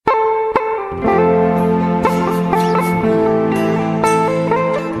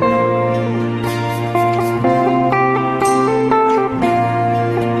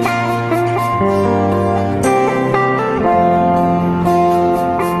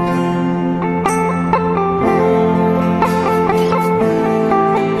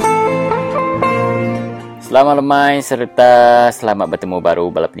Selamat lemai serta selamat bertemu baru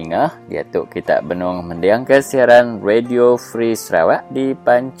bala pendengar. Diatuk kita benung mendiang ke siaran Radio Free Sarawak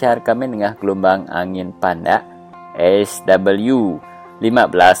dipancar kami dengan gelombang angin pandak SW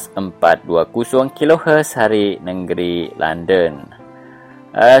 15420 kHz hari negeri London.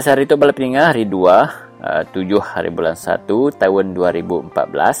 Hari itu bala pendengar hari 2 7 hari bulan 1 tahun 2014.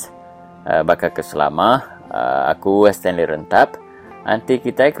 Bakal keselama aku Stanley Rentap, anti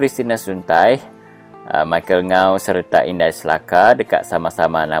kita Christina Suntai, Michael Ngau serta Indai Selaka dekat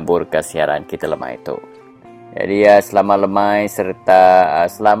sama-sama nabur ke siaran kita lemai itu. Jadi selamat lemai serta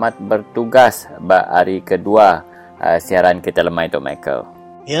selamat bertugas hari kedua siaran kita lemai itu, Michael.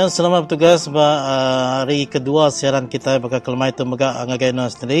 Ya, selamat bertugas hari kedua siaran kita bakal kelemai itu megak ngagai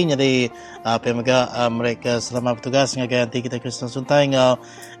no sendiri. Jadi apa megak mereka selamat bertugas ngagai anti kita Christina Suntai Ngau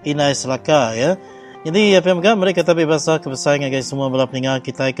Indai Selaka ya. Jadi apa yang mereka tapi bahasa kebesaran guys semua bala pendengar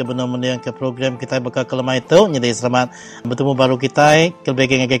kita ke benar mendiang ke program kita bakal kelemai itu. Jadi selamat bertemu baru kita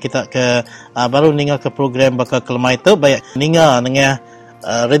kebagi ngagai kita ke baru ningal ke program bakal kelemai itu baik ningal dengan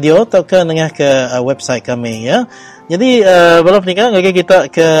radio atau ke dengan ke website kami ya. Jadi bala pendengar ngagai kita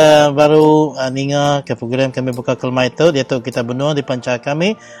ke baru ningal ke program kami bakal kelemai itu dia tu kita benua di pancar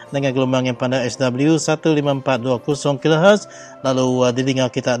kami dengan gelombang yang pandai SW 15420 kHz. Lalu didengar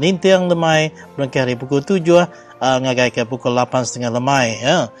kita nintiang lemai berangkai hari pukul 7 ngagai ke pukul 8.30 lemai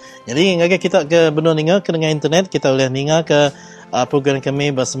ya. Jadi ngagai kita ke benua ningal ke dengan internet kita boleh ningal ke program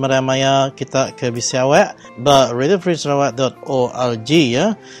kami bersemerai maya kita ke bisiawak radiofreesarawak.org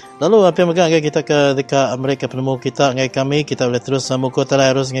ya. Lalu apa yang agak kita ke dekat mereka penemu kita dengan kami kita boleh terus muka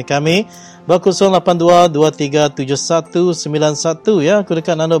terus dengan kami 082-237191 ya. Aku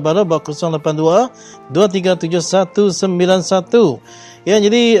dekat Nando Baru 082-237191 ya.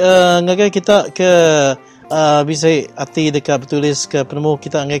 Jadi ngagai kita ke bisa hati dekat bertulis ke penemu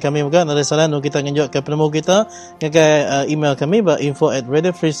kita dengan kami juga ada saran kita ngenjok ke penemu kita dengan email kami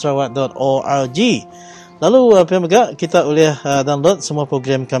info@radiofreesarawak.org. Lalu apa yang kita boleh download semua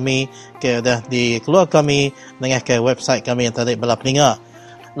program kami ke dah di keluar kami dengan ke website kami yang tadi bala pendengar.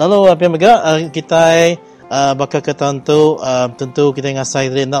 Lalu apa yang kita bakal ketentu tentu kita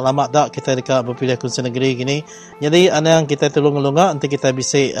ngasai nak lama tak kita dekat berpilih kunci negeri gini. Jadi yang kita tolong-tolong nanti kita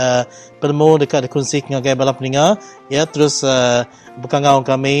bisa bertemu dekat kunci dengan bala pendengar ya. Terus berkangau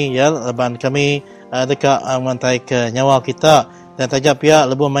kami ya leban kami dekat mentai ke nyawa kita. Dan tajam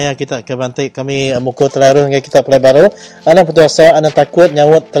pihak lebih maya kita ke bantik kami muka terlalu dengan kita pelai baru. Anak betul saya anak takut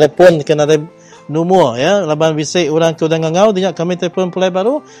nyawat telefon kena ada nombor ya. Laban bisik orang ke udang ngau dia kami telefon pelai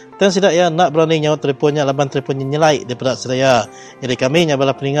baru dan tidak ya nak berani nyawat telefonnya laban telefonnya nyelai daripada saya. Jadi kami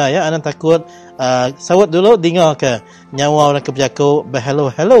nyabala pendengar ya anak takut sawat dulu dengar ke nyawa orang ke berjaku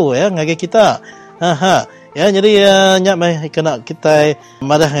hello ya ngagi kita. Ya jadi nyak mai kena kita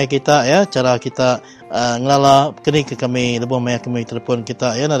madah dengan kita ya cara kita ngelala kini ke kami lebih banyak kami telefon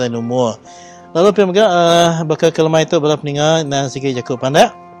kita ya ada nombor. Lalu pihak bakal kelemai itu bala pendengar dan sikit jaku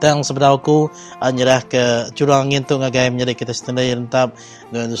pandai dan sebenarnya aku nyerah ke curang angin tu ngagai menjadi kita sendiri rentap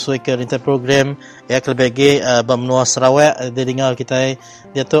dengan sesuai ke rentap program ya kelebagi bermenua Sarawak dia dengar kita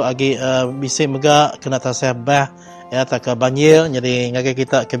dia tu agi bisa mega kena tasah bah ya tak ke banjir. Jadi ngagai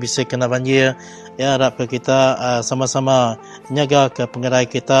kita ke bisa kena banjir ya harap ke kita sama-sama nyaga ke pengerai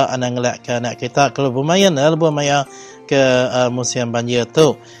kita anak ngelak ke anak kita kalau bermain lebih maya ke musim banjir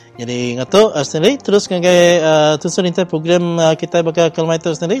tu. Jadi ngatuk sendiri terus ngagai terus rintai program kita bakal kelemai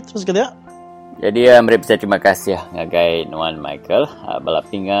tu sendiri terus ke dia. Jadi mereka terima kasih ngagai Nuan Michael bala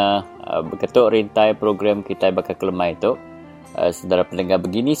pendengar berketuk rintai program kita bakal kelemai tu. Saudara pendengar,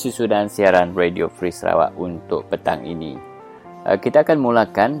 begini susunan siaran Radio Free Sarawak untuk petang ini. Kita akan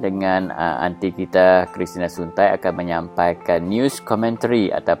mulakan dengan anti kita Christina Suntai akan menyampaikan news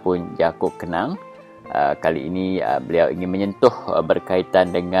commentary ataupun jakuk kenang. Kali ini beliau ingin menyentuh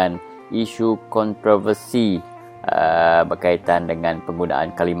berkaitan dengan isu kontroversi berkaitan dengan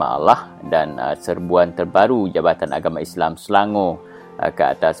penggunaan kalimah Allah dan serbuan terbaru Jabatan Agama Islam Selangor ke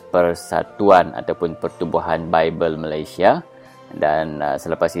atas Persatuan ataupun Pertubuhan Bible Malaysia. Dan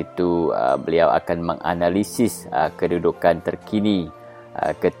selepas itu beliau akan menganalisis kedudukan terkini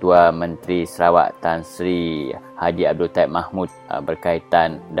Ketua Menteri Sarawak Tan Sri Haji Abdul Taib Mahmud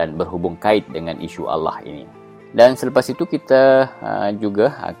berkaitan dan berhubung kait dengan isu Allah ini. Dan selepas itu kita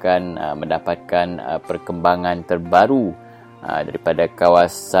juga akan mendapatkan perkembangan terbaru daripada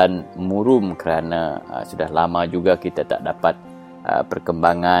kawasan Murum kerana sudah lama juga kita tak dapat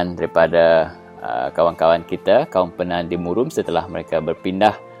perkembangan daripada kawan-kawan kita kaum Penans di Murum setelah mereka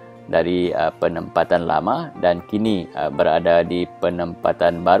berpindah dari penempatan lama dan kini berada di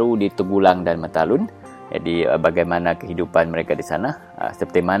penempatan baru di Tegulang dan Metalun. Jadi bagaimana kehidupan mereka di sana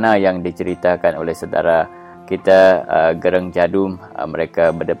seperti mana yang diceritakan oleh saudara kita gereng jadum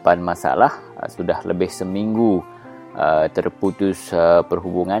mereka berdepan masalah. Sudah lebih seminggu terputus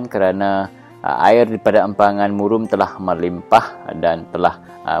perhubungan kerana air daripada empangan Murum telah melimpah dan telah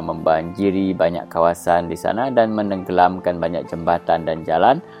membanjiri banyak kawasan di sana dan menenggelamkan banyak jambatan dan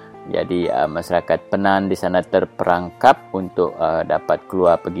jalan. Jadi masyarakat Penan di sana terperangkap untuk dapat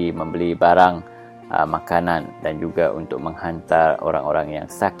keluar pergi membeli barang makanan dan juga untuk menghantar orang-orang yang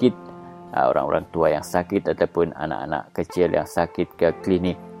sakit, orang-orang tua yang sakit ataupun anak-anak kecil yang sakit ke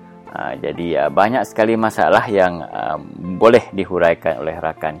klinik. Jadi banyak sekali masalah yang boleh dihuraikan oleh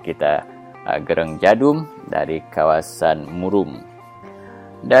rakan kita Gereng Jadum dari kawasan Murum.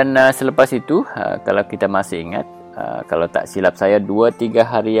 Dan selepas itu, kalau kita masih ingat, kalau tak silap saya 2-3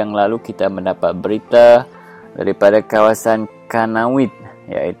 hari yang lalu kita mendapat berita daripada kawasan Kanawit,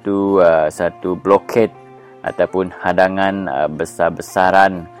 iaitu satu blokade ataupun hadangan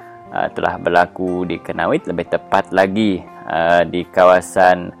besar-besaran telah berlaku di Kanawit, lebih tepat lagi di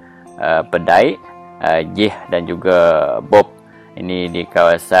kawasan Pedai, Jih dan juga Bob. Ini di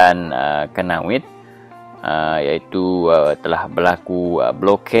kawasan Kanawit, iaitu telah berlaku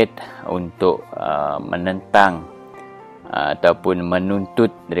blokade untuk menentang ataupun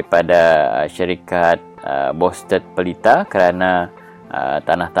menuntut daripada syarikat Boston Pelita kerana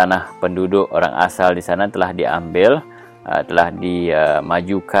tanah-tanah penduduk orang asal di sana telah diambil, telah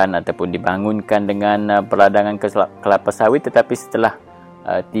dimajukan ataupun dibangunkan dengan perladangan kelapa sawit, tetapi setelah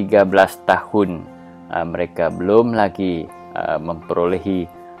 13 tahun mereka belum lagi memperolehi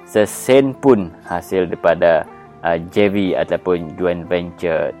sesen pun hasil daripada JV ataupun joint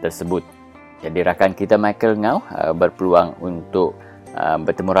venture tersebut. Jadi rakan kita Michael Ngau berpeluang untuk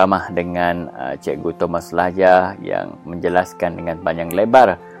bertemu ramah dengan Cikgu Thomas Lahja yang menjelaskan dengan panjang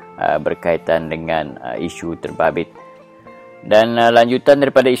lebar berkaitan dengan isu terbabit. Dan lanjutan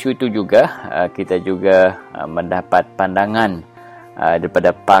daripada isu itu juga, kita juga mendapat pandangan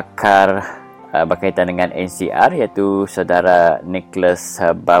daripada pakar berkaitan dengan NCR, iaitu saudara Nicholas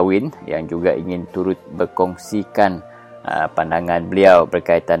Bawin yang juga ingin turut berkongsikan pandangan beliau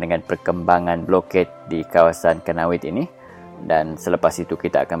berkaitan dengan perkembangan blokade di kawasan Kanawit ini. Dan selepas itu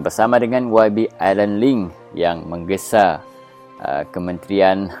kita akan bersama dengan YB Island Link yang menggesa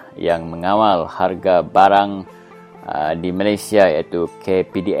kementerian yang mengawal harga barang di Malaysia, iaitu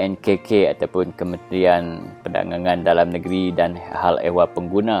KPDNKK ataupun Kementerian Perdagangan Dalam Negeri dan Hal Ehwal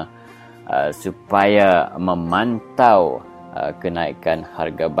Pengguna, supaya memantau kenaikan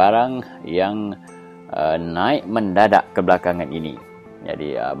harga barang yang naik mendadak kebelakangan ini.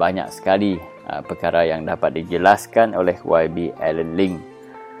 Jadi banyak sekali perkara yang dapat dijelaskan oleh YB Island Link.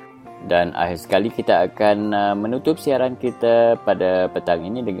 Dan akhir sekali kita akan menutup siaran kita pada petang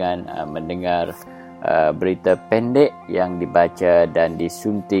ini dengan mendengar berita pendek yang dibaca dan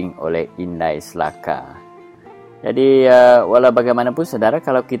disunting oleh Indai Selaka. Jadi walau bagaimanapun saudara,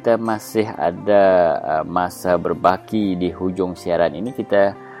 kalau kita masih ada masa berbaki di hujung siaran ini,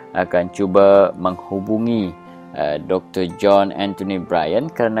 kita akan cuba menghubungi Dr. John Anthony Bryan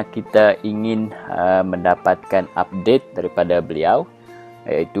kerana kita ingin mendapatkan update daripada beliau,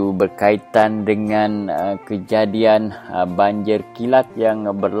 iaitu berkaitan dengan kejadian banjir kilat yang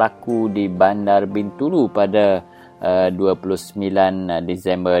berlaku di Bandar Bintulu pada 29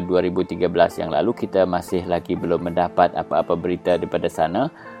 Disember 2013 yang lalu. Kita masih lagi belum mendapat apa-apa berita daripada sana.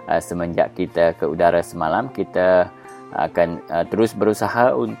 Semenjak kita ke udara semalam, kita akan terus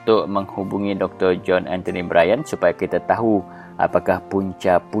berusaha untuk menghubungi Dr. John Anthony Bryan supaya kita tahu apakah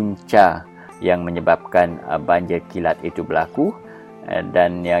punca-punca yang menyebabkan banjir kilat itu berlaku.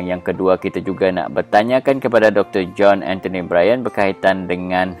 Dan yang kedua, kita juga nak bertanyakan kepada Dr. John Anthony Bryan berkaitan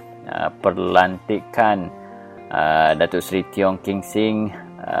dengan perlantikan Datuk Seri Tiong King Sing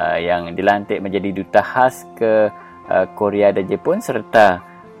yang dilantik menjadi duta khas ke Korea dan Jepun, serta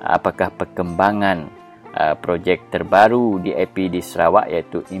apakah perkembangan projek terbaru di AP di Sarawak,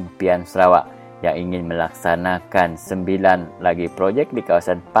 iaitu Impian Sarawak, yang ingin melaksanakan 9 lagi projek di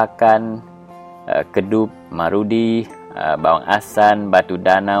kawasan Pakan, Kedup, Marudi, Bawang Asan, Batu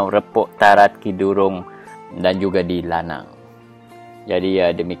Danau, Repok Tarat, Kidurung dan juga di Lanang. Jadi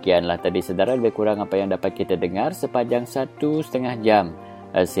demikianlah tadi saudara, lebih kurang apa yang dapat kita dengar sepanjang 1,5 jam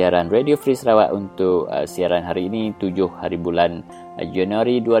siaran Radio Free Sarawak untuk siaran hari ini 7 hari bulan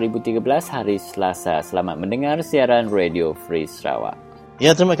Januari 2013, hari Selasa. Selamat mendengar siaran Radio Free Sarawak.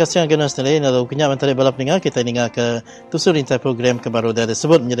 Ya, terima kasih Angga Nostalgia. Lalu kenyaman tadi balap dengar, kita dengar ke tusur rintai program kebaru dah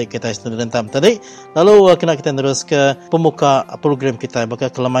disebut menjadi kita istirahat rentam tadi. Lalu kena kita terus ke pemuka program kita. Bakal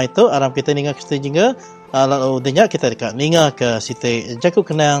kelemah itu, aram kita dengar ke stage juga. Lalu dengar kita dekat dengar ke Siti Jaku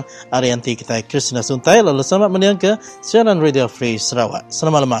Kenang, Arianti kita Kristina Suntai. Lalu selamat mendengar ke siaran Radio Free Sarawak.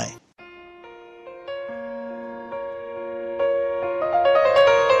 Selamat lemai.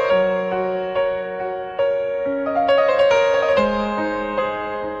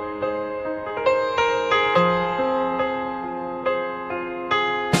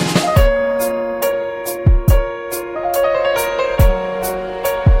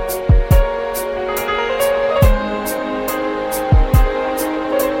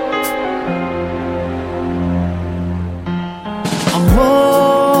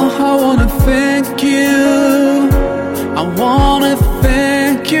 thank you. I wanna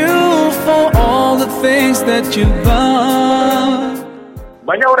thank you for all the things that you've done.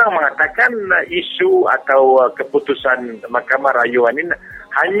 Banyak orang mengatakan isu atau keputusan Mahkamah Rayuan ini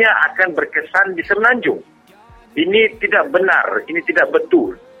hanya akan berkesan di Semenanjung. Ini tidak benar, ini tidak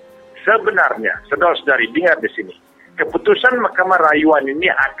betul. Sebenarnya, saudara-saudari, dengar di sini. Keputusan Mahkamah Rayuan ini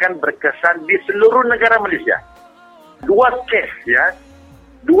akan berkesan di seluruh negara Malaysia. Dua kes, ya.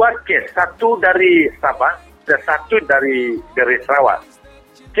 Dua kes. Satu dari Sabah dan satu dari Sarawak.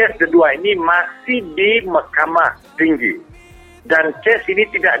 Kes kedua ini masih di Mahkamah Tinggi. Dan kes ini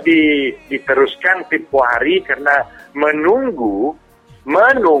tidak diteruskan tempoh hari kerana menunggu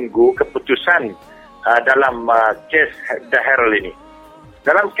keputusan dalam kes The Herald ini.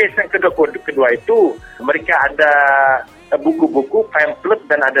 Dalam kes yang kedua itu, mereka ada buku-buku, pamphlet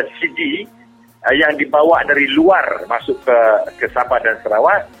dan ada CD yang dibawa dari luar masuk ke Sabah dan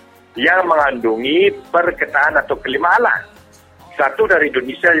Sarawak yang mengandungi perkataan atau kelima Allah. Satu dari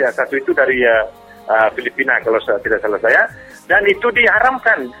Indonesia, yang satu itu dari Filipina kalau tidak salah saya. Dan itu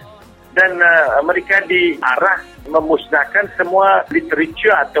diharamkan. Dan mereka diarah memusnahkan semua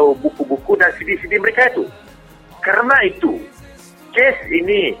literatur atau buku-buku dan CD-CD mereka itu. Karena itu, kes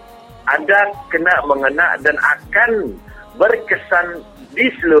ini ada mengena dan akan berkesan di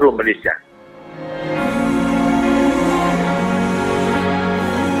seluruh Malaysia.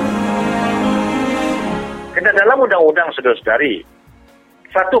 Karena dalam undang-undang saudara-saudari,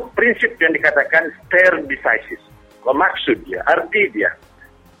 satu prinsip yang dikatakan stare decisis. Maksud dia, arti dia,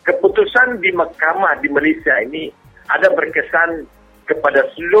 keputusan di mahkamah di Malaysia ini ada berkesan kepada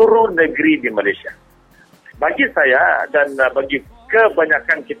seluruh negeri di Malaysia. Bagi saya dan bagi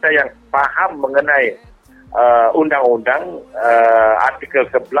kebanyakan kita yang faham mengenai undang-undang artikel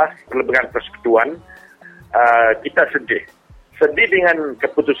 11 kelebihan persekutuan, kita sedih. Sedih dengan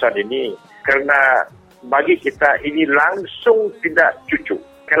keputusan ini kerana bagi kita ini langsung tidak cukup.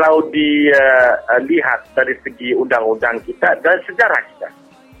 Kalau dilihat dari segi undang-undang kita dan sejarah kita.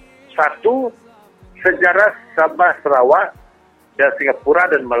 Satu, sejarah Sabah, Sarawak dan Singapura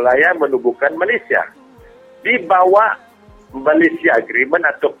dan Malaya menubuhkan Malaysia. Di bawah Malaysia Agreement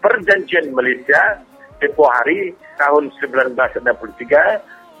atau Perjanjian Malaysia tempoh hari tahun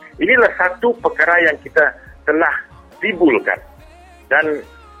 1963, inilah satu perkara yang kita telah timbulkan dan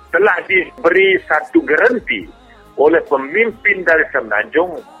telah diberi satu garanti oleh pemimpin dari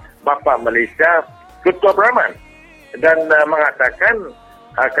Semenanjung, Bapa Malaysia, Ketua Beraman, dan mengatakan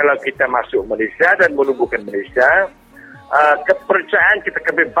kalau kita masuk Malaysia dan menubuhkan Malaysia, kepercayaan kita,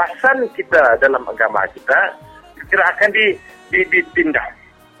 kebebasan kita dalam agama kita tidak akan ditindas.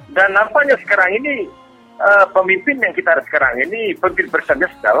 Dan nampaknya sekarang ini pemimpin yang kita ada sekarang ini, pemimpin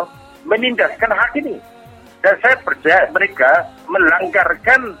bersenjata, menindaskan hak ini. Dan saya percaya mereka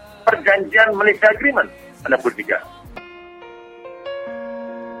melanggarkan Perjanjian Malaysia Agreement 63.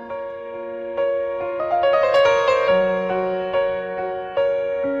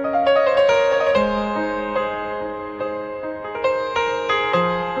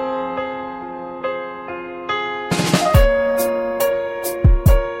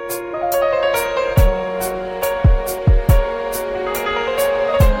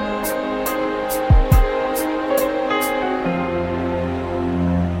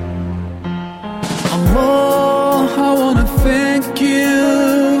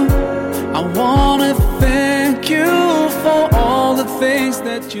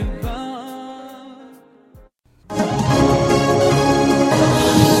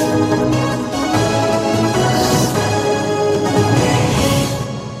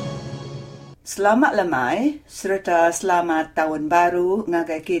 Selamat lemai serta selamat tahun baru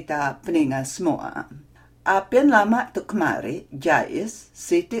ngagai kita peningat semua. Apian lama tu kemari, Jais,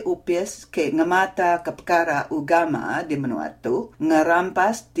 Siti Upis ke ngemata ke perkara agama di menua tu,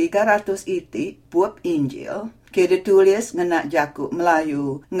 ngerampas 300 iti buap Injil, ke ditulis ngena jaku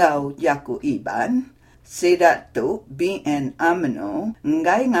Melayu, ngau jaku Iban. Sedat tu, BN Amno,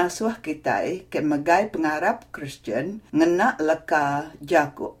 ngai ngasuh kitai ke megai pengarap Kristian, ngena leka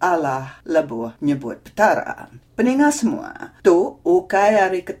jaku Allah lebuh nyebut petara. Peningat semua, tu ukai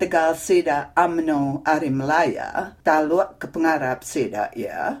ari ketegal Seda Amno ari Melaya, taluk ke pengarap Seda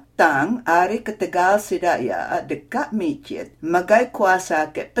ya, tang ari ketegal Seda ya dekat Mijit, megai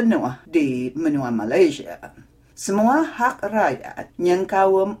kuasa ke penuh di menua Malaysia. Semua hak rakyat yang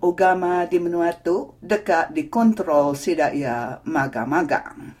kaum agama di menua tu dekat dikontrol sidaya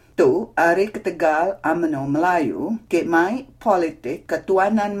magang-magang. Tu ari ketegal Amno Melayu ke mai politik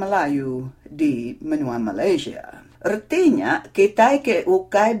ketuanan Melayu di menua Malaysia. Artinya, kita ke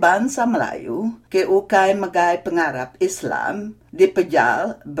ukai bangsa Melayu, ke ukai magai pengarap Islam,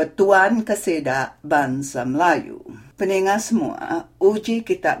 dipejal betuan keseda bangsa Melayu. Pendengar semua, uji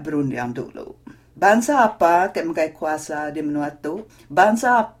kita berundang dulu. Bangsa apa ke magai kuasa di menua tu?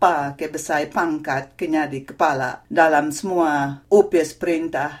 Bangsa apa ke besai pangkat ke nyadi kepala dalam semua upis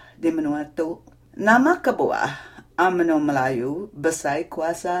perintah di menua tu? Nama kebuah UMNO Melayu besai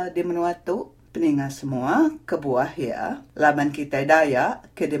kuasa di menua tu? Pendengar semua, kebuah ya, laban kita daya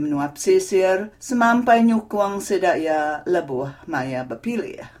ke di menua pesisir semampai nyukuang sedaya lebuh maya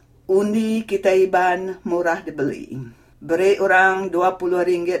berpilih. Undi kita iban murah dibeli. Beri orang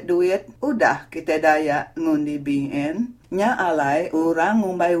RM20 duit, udah kita daya ngundi BN. Nya alai orang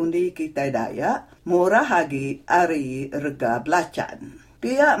ngumbai undi kita daya, murah lagi ari rega belacan.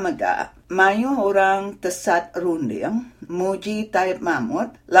 Pihak mega, mayu orang tesat runding, muji Taib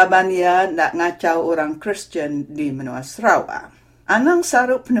Mahmud, laban ia nak ngacau orang Kristian di menua Sarawak. Anang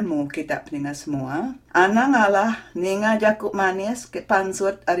sarup penemu kita pendengar semua. Anang alah ninga jakuk manis ke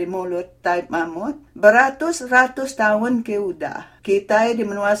pansut ari mulut Taib Mahmud. Beratus-ratus tahun ke udah. Kita di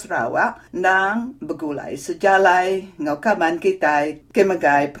menua Sarawak nang begulai sejalai ngaukaman kita ke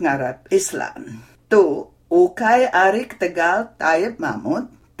megai pengarap Islam. Tu ukai ari ketegal Taib Mahmud.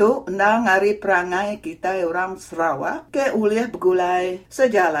 Tu nang ari perangai kita orang Sarawak ke uliah begulai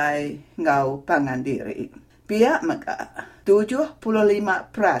sejalai ngau pangandiri. Pihak mega 75%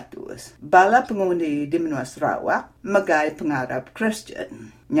 bala pengundi di menua Sarawak megai pengarap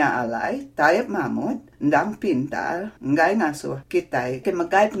Kristian. Nya alai Taib Mahmud ndang pintar ngai ngasuh kita ke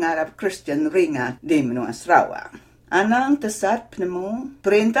megai pengarap Kristian ringat di menua Sarawak. Anang tesat penemu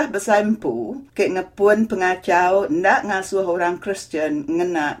perintah besaimpu ke ngepun pengacau ndak ngasuh orang Kristian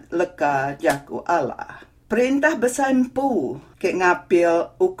ngena leka jaku Allah. Perintah besaimpu ke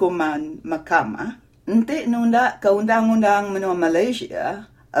ngapil hukuman mahkamah. Nanti nunda ke undang-undang menua Malaysia,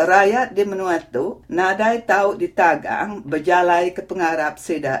 rakyat di menua tu nadai tahu ditagang berjalai ke pengarap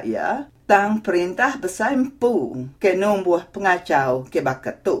sedaya tang perintah besaimpu ke numbuh pengacau ke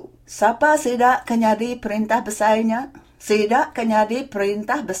bakat tu. Siapa sedak kenyadi perintah besainya? Sedak kenyadi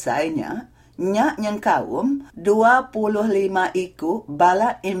perintah besainya, nyak yang kaum 25 iku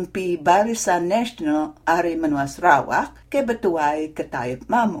bala MP Barisan Nasional ari menua Sarawak ke betuai ke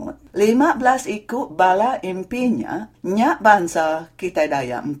Taib Mahmud. 15 iku bala MP-nya nyak bangsa kita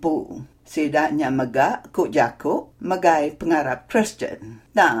daya empu. Sedaknya mega kuk jakuk megai pengarap Kristian.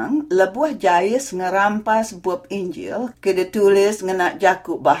 Tang lebuh jais ngerampas buab Injil ke ditulis ngenak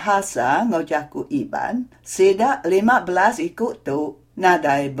jakuk bahasa ngau jakuk iban. Sedak 15 ikut tu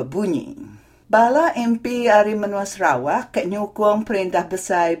nadai berbunyi. Bala MP ari menua Sarawak ke nyukung perintah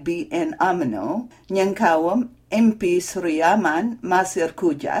besar BN UMNO yang kaum MP Suriaman Masir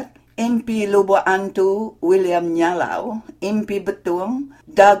Kujat, MP Lubo Antu William Nyalau, MP Betung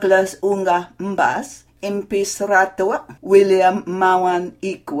Douglas Unggah Mbas, MP Seratuk William Mawan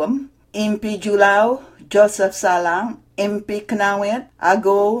Ikum, MP Julau Joseph Salang, MP Kenawit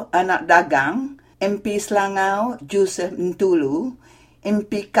Ago Anak Dagang, MP Selangau Joseph Ntulu,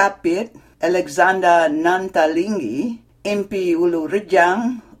 MP Kapit Alexander Nantalinggi, MP Ulu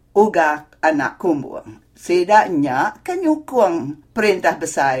Rejang Ugak Anak Kumbung. Sedaknya kenyukung perintah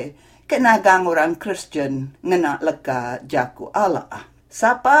besar kenagang orang Kristian ngenak leka jaku Allah.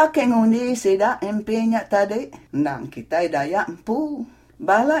 Siapa kengundi sedak MP-nya tadi? Nang kita daya empu.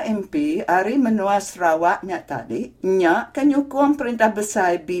 Bala MP ari menua Sarawaknya tadi, nya kenyukung perintah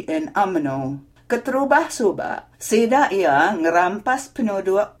besar BN UMNO. Keterubah subah, sedak ia ngerampas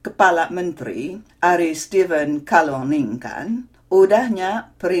penduduk kepala menteri ari Stephen Kaloningkan.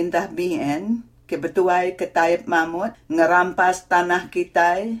 Udahnya perintah BN kebetuai ke Taib Mahmud ngerampas tanah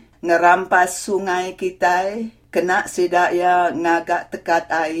kita, ngerampas sungai kita, kena sedak ia ngagak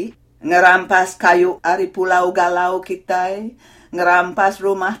tekat air, ngerampas kayu ari pulau galau kita, ngerampas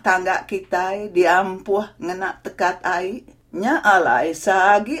rumah tangga kita, diampuh ngena tekat air. Nya alai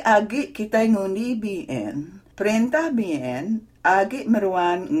saagi-agi kita ngundi BN. Perintah BN agi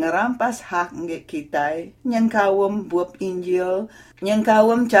meruan ngerampas hak nge kita, nyang kawum buap Injil, nyang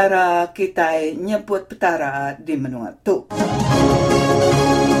kawum cara kita nyebut petara di menua tu.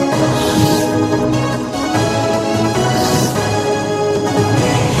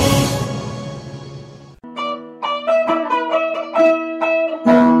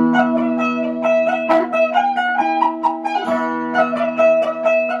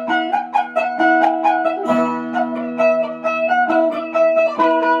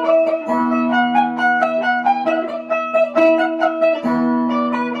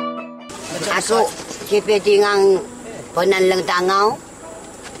 Masuk CP dengan penan leng tangau.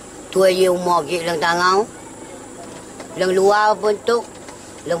 2 year umur ke leng tangau. Lang luar pun tu,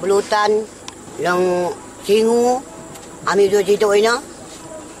 lang belutan, lang singu, ami tu situ ina.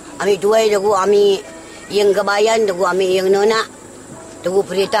 Ami tuai tu ami yang kebayan tu ami yang nona. Tu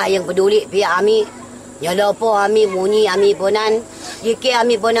perintah yang peduli pihak ami. Nyala po ami munyi ami ponan. Jika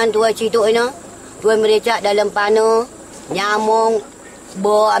ami ponan tuai situ ina. Tuai merecak dalam pana, nyamong,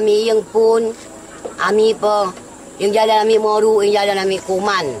 bo ami yang pun, ami po yang jalan ami moru, yang jalan ami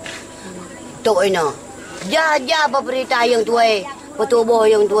kuman. Tu ina. Jaja pemerintah yang tuai, petubuh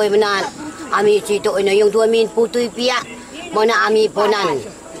yang tuai benar. Ami situ ina yang tuai min putui pihak mana ami ponan.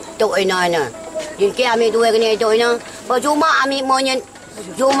 Tu ina ina. Jika ami tuai kena itu ina, percuma ami monyen,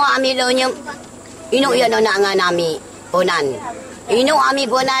 cuma ami lonyem. Ino ya nak ngan ami ponan. Ino ami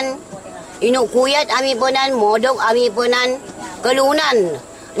ponan, ino kuyat ami ponan, modok ami ponan, kelunan.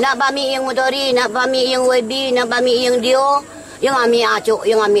 Nak bami yang motori, nak bami yang webi, nak bami yang dio, yang ami acuk,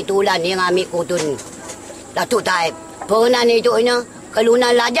 yang ami tulan, yang ami kutun. Datuk Taib, penan itu ina,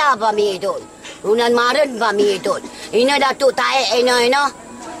 kelunan lajar bami itu. Kelunan maren bami itu. Ina Datuk Taib ina.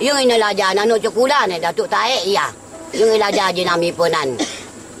 Yang ina lajar nano cekulan Datuk Taib ya. Yang lajar je nami penan.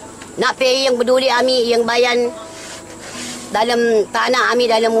 Nak pay yang peduli ami yang bayan dalam tanah ami,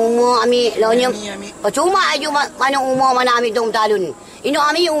 dalam umur ami lonyem. Percuma aja mana umur mana ami tung talun. Ino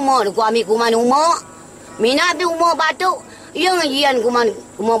ami umur ku ami kuman umur. Mina bi umur batuk. Yang jian kuman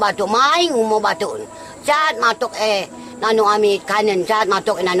umur batuk main umur batuk. Cat matuk nano ami kanan, cat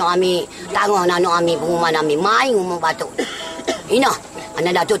matuk nano ami tangguh, nano ami pengumuman ami main umur batuk. Ino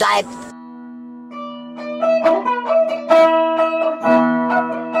anak Datuk Taib.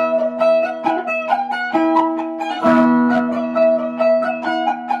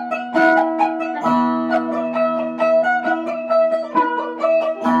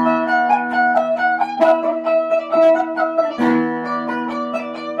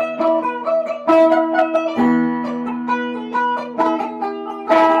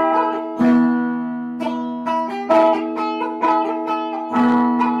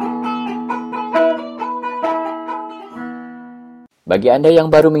 Bagi anda yang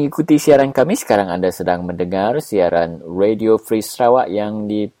baru mengikuti siaran kami, sekarang anda sedang mendengar siaran Radio Free Sarawak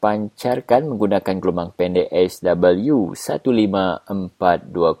yang dipancarkan menggunakan gelombang pendek SW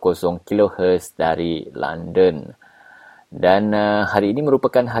 15420 kHz dari London. Dan hari ini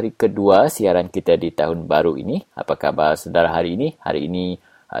merupakan hari kedua siaran kita di tahun baru ini. Apa khabar saudara hari ini? Hari ini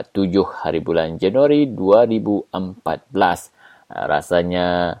 7 hari bulan Januari 2014.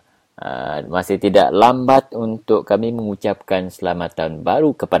 Rasanya masih tidak lambat untuk kami mengucapkan selamat tahun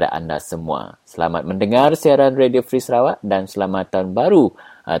baru kepada anda semua. Selamat mendengar siaran Radio Free Sarawak dan selamat tahun baru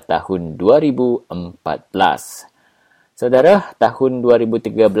tahun 2014. Saudara, tahun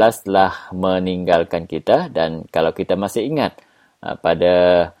 2013 telah meninggalkan kita dan kalau kita masih ingat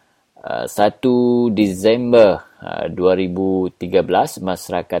pada 1 Disember 2013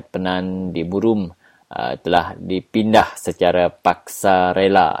 masyarakat Penang di Murum telah dipindah secara paksa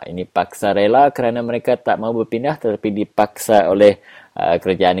rela. Ini paksa rela kerana mereka tak mahu berpindah tetapi dipaksa oleh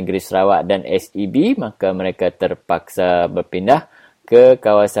Kerajaan Negeri Sarawak dan SEB, maka mereka terpaksa berpindah ke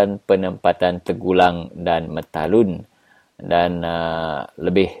kawasan penempatan Tegulang dan Metalun. Dan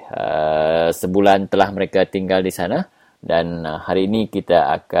lebih sebulan telah mereka tinggal di sana. Dan hari ini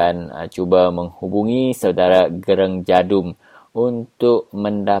kita akan cuba menghubungi saudara Gereng Jadum untuk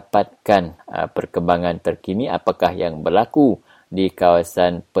mendapatkan perkembangan terkini apakah yang berlaku di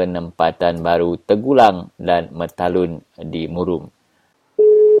kawasan penempatan baru Tegulang dan Metalun di Murum.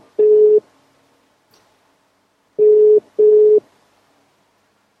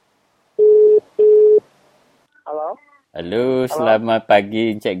 Halo. Halo, selamat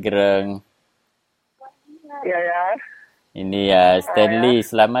pagi Encik Gereng. Ya. Ini Stanley,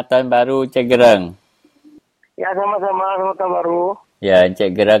 selamat tahun baru Encik Gereng. Ya, sama-sama, selamat tahun baru. Ya,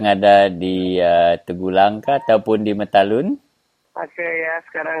 Encik Gereng ada di Tegulang kah ataupun di Metalun? Okey, ya,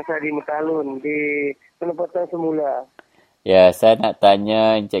 sekarang saya di Metalun, di penempatan semula. Ya, saya nak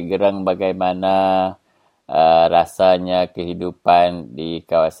tanya Encik Gereng bagaimana rasanya kehidupan di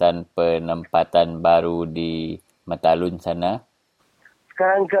kawasan penempatan baru di Metalun sana?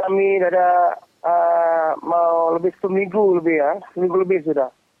 Sekarang kami dah mau lebih seminggu lebih sudah.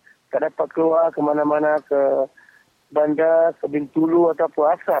 Tak dapat keluar ke mana-mana, ke bandar, ke Bintulu ataupun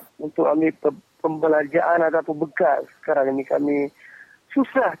Asap untuk ambil pembelajaran ataupun bekas. Sekarang ini kami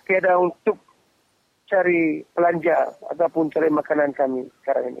susah tiada untuk cari belanja ataupun cari makanan kami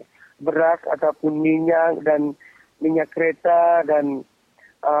sekarang ini. Beras ataupun minyak dan minyak kereta dan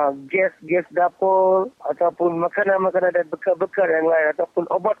gas dapur ataupun makanan-makanan dan bekal-bekal yang lain ataupun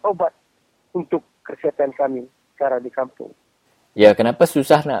obat-obat untuk kesihatan kami sekarang di kampung. Ya, kenapa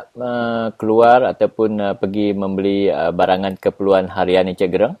susah nak keluar ataupun pergi membeli barangan keperluan harian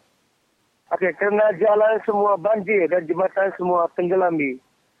Encik Gerang? Okey, kerana jalan semua banjir dan jembatan semua tenggelami.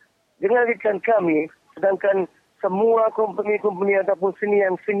 Dengan ikan kami, sedangkan semua company-company ataupun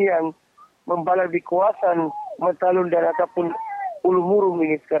seniang-seniang membalas di kawasan Mentalun dan ataupun Ulu Murung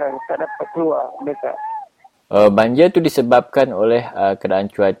ini sekarang tak dapat keluar mereka. Banjir itu disebabkan oleh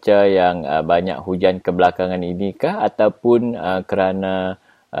keadaan cuaca yang banyak hujan kebelakangan ini kah ataupun kerana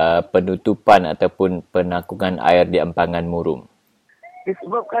penutupan ataupun penangkungan air di empangan Murum?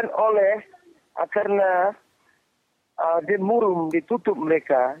 Disebabkan oleh karena di Murum ditutup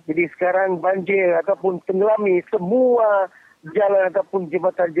mereka. Jadi sekarang banjir ataupun tenggelami semua jalan ataupun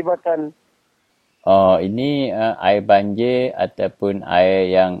jembatan-jembatan. Oh, ini air banjir ataupun air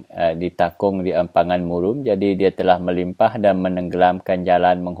yang ditakung di empangan Murum, jadi dia telah melimpah dan menenggelamkan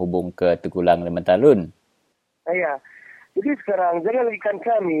jalan menghubung ke Tegulang dan Mentalun. Ya. Jadi sekarang jangan ikan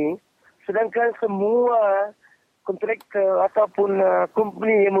kami, sedangkan semua kontraktor ataupun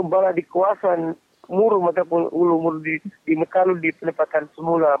company yang membalas di kawasan Murum ataupun Ulu Murum di Mentalun di penempatan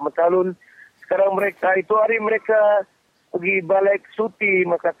semula Mentalun. Sekarang mereka, itu hari mereka pergi balik cuti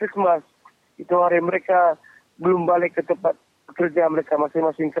masa Christmas. Itu hari mereka belum balik ke tempat kerja mereka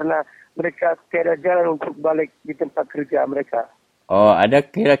masing-masing kerana mereka tiada jalan untuk balik di tempat kerja mereka. Oh, ada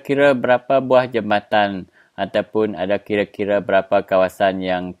kira-kira berapa buah jambatan ataupun ada kira-kira berapa kawasan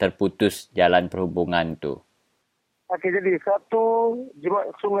yang terputus jalan perhubungan tu? Okey, jadi satu,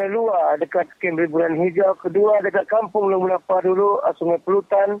 Sungai Luar dekat Kem Ribuan Hijau. Kedua, dekat Kampung Lembunapa dulu, Sungai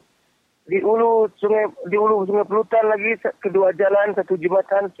Pelutan. Di Ulu Sungai Pelutan lagi, kedua jalan, satu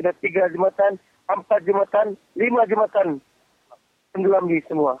jembatan, sudah 3 jembatan, 4 jembatan, 5 jembatan. Tenggelam di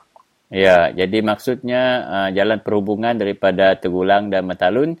semua. Ya, jadi maksudnya jalan perhubungan daripada Tegulang dan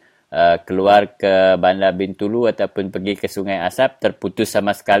Mentalun keluar ke Bandar Bintulu ataupun pergi ke Sungai Asap terputus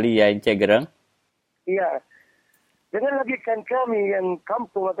sama sekali ya Encik Gerang? Ya. Jangan lagi kan kami yang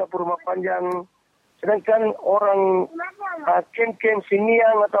kampung ataupun rumah panjang, sedangkan orang kem-kem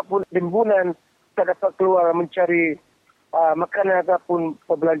siniang ataupun limbunan tak dapat keluar mencari makanan ataupun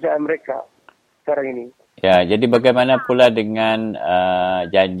perbelanjaan mereka sekarang ini. Ya, jadi bagaimana pula dengan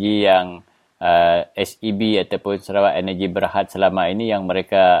janji yang SEB ataupun Sarawak Energy Berhad selama ini yang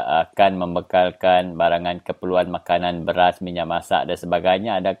mereka akan membekalkan barangan keperluan makanan, beras, minyak masak dan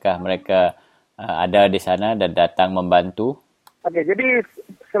sebagainya. Adakah mereka ada di sana dan datang membantu? Okey, jadi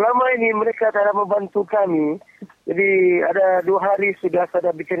selama ini mereka telah membantu kami. Jadi ada 2 hari sudah saya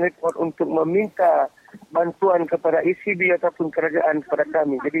bikin report untuk meminta bantuan kepada SEB ataupun kerajaan kepada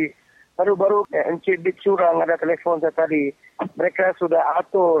kami. Jadi baru-baru Encik Bit Curang ada telefon saya tadi. Mereka sudah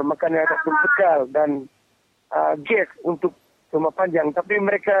atur makanan ataupun bekal dan gas untuk rumah panjang. Tapi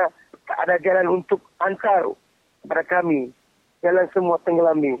mereka tak ada jalan untuk hantar kepada kami. Jalan semua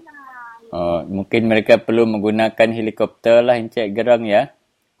tenggelami. Mungkin mereka perlu menggunakan helikopter lah Encik Gerang ya?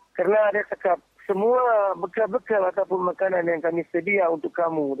 Kerana ada cakap semua bekal-bekal ataupun makanan yang kami sedia untuk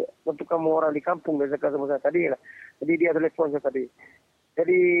kamu orang di kampung, dia cakap sama saya tadi lah. Jadi dia telefon saya tadi.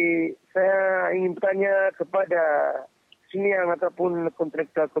 Jadi saya ingin bertanya kepada seniang ataupun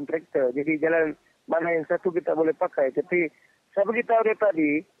kontraktor. Jadi jalan mana yang satu kita boleh pakai. Tapi saya beritahu dia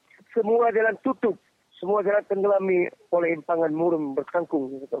tadi, semua jalan tutup. Semua jalan tenggelami oleh empangan Murum berkangkung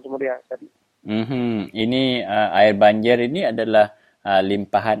sama dia tadi. Ini air banjir ini adalah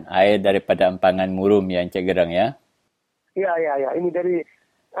limpahan air daripada empangan Murum ya Encik Gerang ya? Ya. Ini dari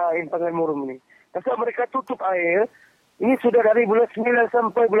empangan Murum ini. Pasal mereka tutup air, ini sudah dari bulan 9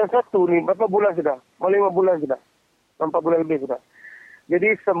 sampai bulan 1 ni. Berapa bulan sudah? 5 bulan sudah. 4 bulan lebih sudah. Jadi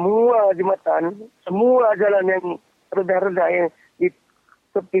semua jembatan, semua jalan yang rendah-rendah yang di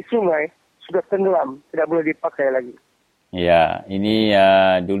tepi sungai, sudah tenggelam, tidak boleh dipakai lagi. Ya, ini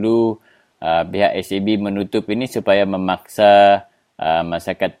dulu pihak SEB menutup ini supaya memaksa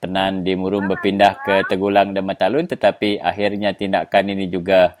masyarakat Penan di Murum berpindah ke Tegulang dan Mentalun, tetapi akhirnya tindakan ini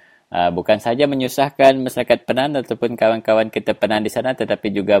juga bukan saja menyusahkan masyarakat Penan ataupun kawan-kawan kita Penan di sana,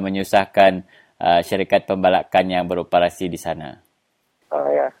 tetapi juga menyusahkan syarikat pembalakan yang beroperasi di sana.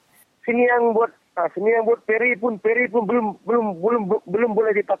 Ya. Sini yang buat peri pun belum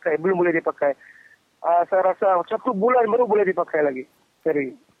boleh dipakai, saya rasa 1 bulan baru boleh dipakai lagi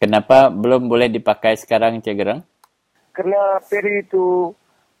peri. Kenapa belum boleh dipakai sekarang Encik Gerang? Kerana peri itu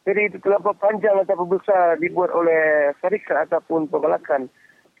terlalu panjang atau besar dibuat oleh syarikat ataupun pembalakan.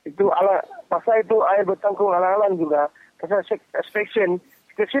 Itu pasal itu air bertangkung alang-alang juga. Pasal extraction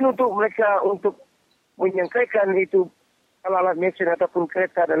untuk mereka untuk menyangkaikan itu alat mesin ataupun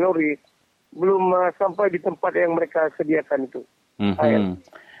kereta dan lori belum sampai di tempat yang mereka sediakan itu.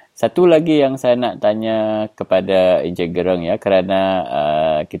 Satu lagi yang saya nak tanya kepada Encik Gereng ya, kerana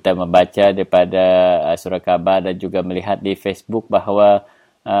kita membaca daripada surat khabar dan juga melihat di Facebook bahawa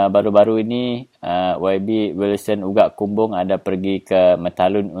baru-baru ini YB Wilson Ugak Kumbung ada pergi ke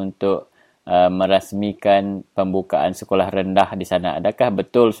Metalun untuk merasmikan pembukaan sekolah rendah di sana. Adakah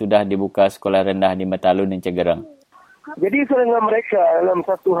betul sudah dibuka sekolah rendah di Metalun, Encik Gereng? Jadi dengan mereka dalam 1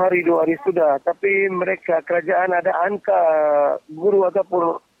 hari 2 hari sudah, tapi mereka kerajaan ada angka guru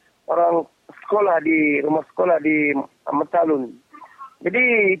ataupun orang sekolah di rumah sekolah di Metalun.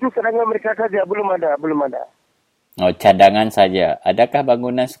 Jadi itu cadangan mereka saja, belum ada. Oh, cadangan saja. Adakah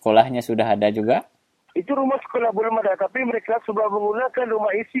bangunan sekolahnya sudah ada juga? Itu rumah sekolah belum ada, tapi mereka sudah menggunakan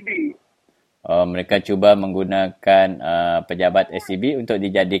rumah SEB. Oh, mereka cuba menggunakan pejabat SEB untuk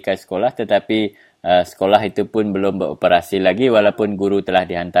dijadikan sekolah, tetapi sekolah itu pun belum beroperasi lagi walaupun guru telah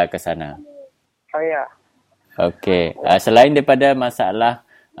dihantar ke sana. Ya. Okey. Selain daripada masalah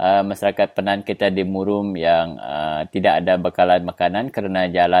masyarakat Penan kita di Murum yang tidak ada bekalan makanan kerana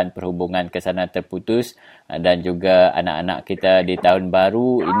jalan perhubungan ke sana terputus, dan juga anak-anak kita di tahun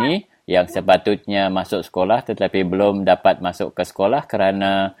baru ini yang sepatutnya masuk sekolah tetapi belum dapat masuk ke sekolah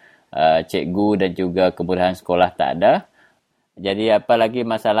kerana cikgu dan juga kemudahan sekolah tak ada. Jadi apa lagi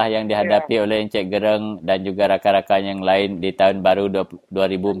masalah yang dihadapi oleh Encik Gereng dan juga rakan-rakan yang lain di tahun baru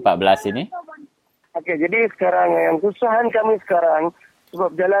 2014 ini? Okey, jadi sekarang yang kesusahan kami sekarang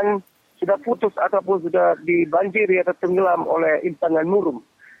sebab jalan sudah putus ataupun sudah dibanjiri atau tenggelam oleh impangan Murum.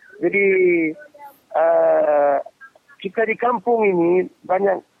 Jadi kita di kampung ini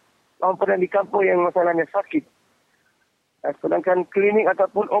banyak orang Penan di kampung yang masalahnya sakit. Sedangkan klinik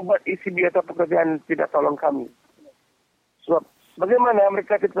ataupun obat SEB atau pekerjaan tidak tolong kami. Sebab bagaimana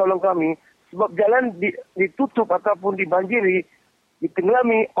mereka tidak tolong kami? Sebab jalan ditutup ataupun dibanjiri,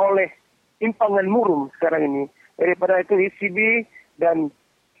 ditenggelami oleh impangan Murum sekarang ini. Daripada itu SEB dan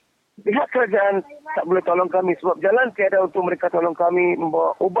pihak kerajaan tak boleh tolong kami sebab jalan tiada untuk mereka tolong kami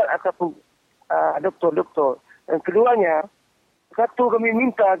membawa obat ataupun doktor-doktor. Dan keduanya, satu kami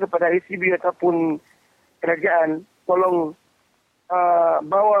minta kepada SEB ataupun kerajaan tolong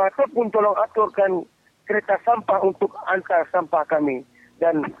bawa ataupun tolong aturkan kereta sampah untuk angkar sampah kami.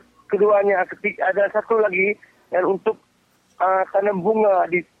 Dan keduanya, ada satu lagi yang untuk tanam bunga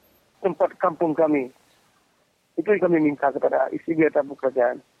di tempat kampung kami. Itu yang kami minta kepada SEB atau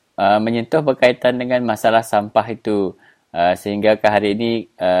kerajaan. Menyentuh berkaitan dengan masalah sampah itu, sehingga ke hari ini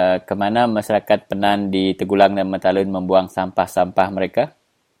ke mana masyarakat Penan di Tegulang dan Metalun membuang sampah-sampah mereka?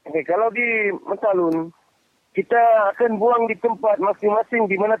 Okay, kalau di Metalun, kita akan buang di tempat masing-masing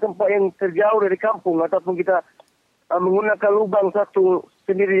di mana tempat yang terjauh dari kampung ataupun kita menggunakan lubang satu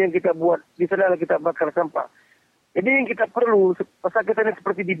sendiri yang kita buat. Di sana kita bakar sampah. Jadi yang kita perlu, pasal kita ini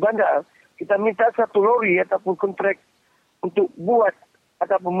seperti di bandar, kita minta satu lori ataupun kontrak untuk buat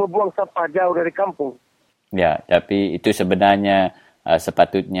ataupun membuang sampah jauh dari kampung. Ya, tapi itu sebenarnya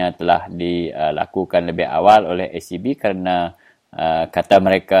sepatutnya telah dilakukan lebih awal oleh SEB kerana kata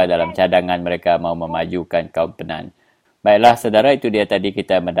mereka dalam cadangan mereka mahu memajukan kaum Penan. Baiklah saudara, itu dia tadi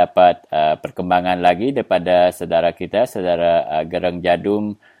kita mendapat perkembangan lagi daripada saudara kita, saudara Gereng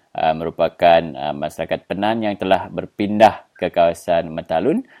Jadum, merupakan masyarakat Penan yang telah berpindah ke kawasan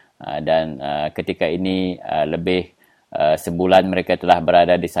Metalun. Dan ketika ini lebih sebulan mereka telah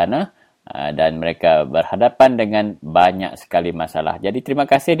berada di sana dan mereka berhadapan dengan banyak sekali masalah. Jadi terima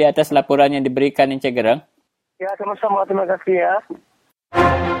kasih di atas laporan yang diberikan Encik Gereng. Ya, sama-sama. Terima kasih ya.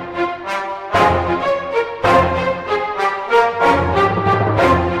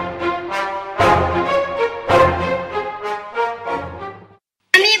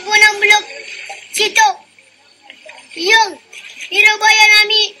 Kami punang blok situ. Yung, iro bayar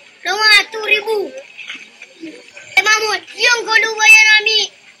kami 500,000. Mahmud, yung kudu bayar kami.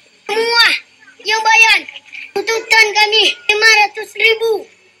 Semua yang bayar. Tuntutan kami 500,000.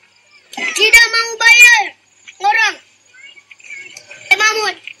 Tidak mau bayar orang.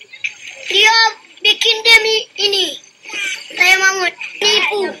 Mahmud, dia bikin demi ini. Saya Mahmud,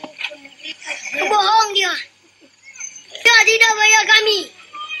 tipu. Bohong dia. Dia tidak bayar kami.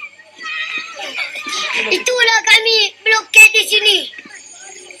 Itulah kami blokade di sini.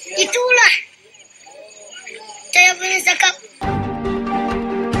 Itulah saya punya cakap.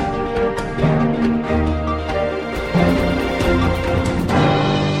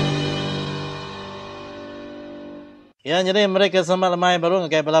 Ya, jadi mereka sama lemai baru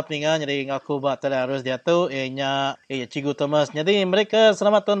ngagai balap ninga, jadi ngaku buat tadi harus dia tu, Cikgu Thomas. Jadi mereka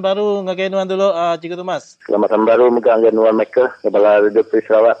selamat tahun baru ngagai nuan dulu, Cikgu Thomas. Selamat tahun baru ngagai nuan mereka, kepala Radio Free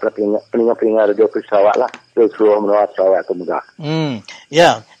Sarawak, peningat Radio Free Sarawak lah, seluruh menua Sarawak ke muda.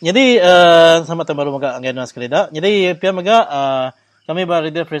 Ya, jadi selamat tahun baru ngagai nuan sekali dah. Jadi pihak mereka kami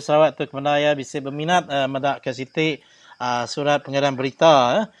Radio Free Sarawak tu kemenaya bisa berminat madak ke siti surat pengedaran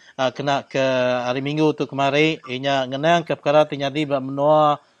berita kena ke hari Minggu tu kemari inya ngenang ke perkara terjadi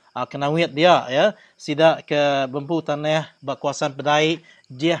menua kenawit dia ya sidak ke bempu tanah berkuasaan pedai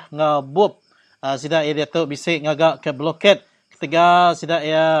dia ngabup sidak dia tu bisik ngagak ke bloket ketiga sidak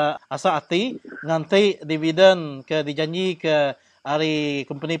ya asa hati nganti dividen ke dijanji ke hari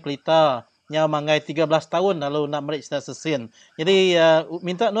company pelita nya mangai 13 tahun lalu nak merik sudah sesin. Jadi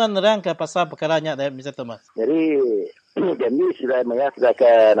minta nuan nerang ke pasal perkaranya dah Mr. Thomas. Jadi jadi sudah maya sudah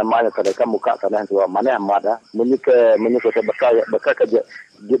ke namanya mereka muka tanah tua mana amat dah. Menyuka bekal kerja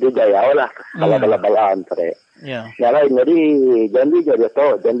jadi jaya lah kalau balaan tadi. Ya. Nyala jadi jadi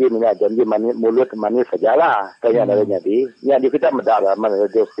janji mulut manis sajalah. Tanya jadi kita medara mana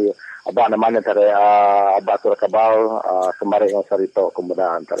dia abang namanya tadi abang tu kabal kemarin yang sarito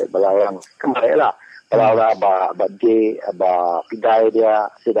kemudian tadi belalang kemarin lah belalang abang pidai dia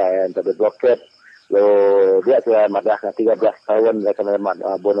sudah yang tadi bloket lo dia sudah madah 13 tahun dia kena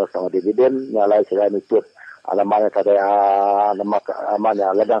bonus sama dividen nyala sudah ikut namanya tadi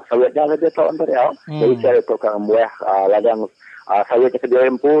namanya ladang sawitnya dia tahu tadi jadi saya tu kan muah ladang sawitnya dia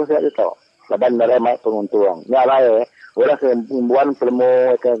empu saya tahu laban mereka penguntung nyala orang kembuan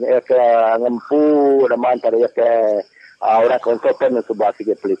pelmu ke ngempu nama antara ke orang konsultan yang subah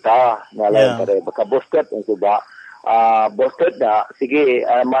sige pelita nyala antara bekas bostet yang subah bostet dah sige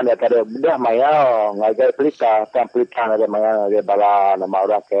mana antara mudah maya ngagai pelita kan pelita ada maya ada bala nama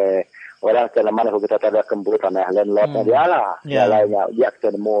orang ke nama kita ada kembu tanah landlord dia lah nyalanya dia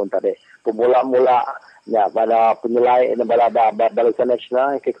ketemu antara pemula-mula ya pada penilai bala barisan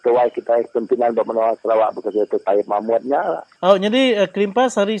nasional ketua kita pimpinan Benua Sarawak bekerja tu Tayyip Mahmudnya. Oh jadi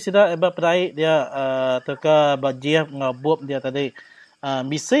kelimpas hari sida pedai dia teka bajiah ngabup dia tadi.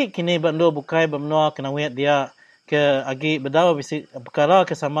 Bisik kini bando bukai Benua kenawit dia ke agi bedau bisik perkara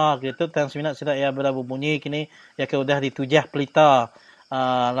ke sama gitu tang seminat sida ya beda bunyi kini ya ke udah ditujah pelita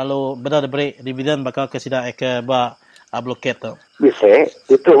lalu beda diberi dividen bakal ke sida ke bloket tu. Bisa,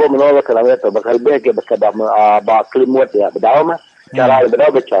 itu menolak kerana itu bakal bagi bakal kelimut ya bedau mah. Cara bedau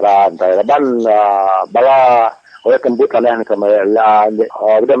bicara antara ban bala oleh kembut tanah kemarin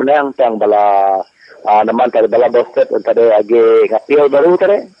udah menang tang bala nama antara bala bostet antara agi ngapil baru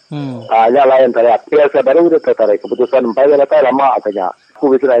tadi. Ya lain tadi apil baru itu tadi keputusan empat lama katanya.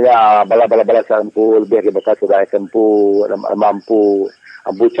 Aku biasanya bala sampul biar bakal sudah sempu mampu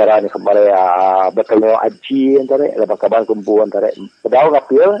ambu cara ni kembali betul aji antara lepas kaban kumpu antara pedau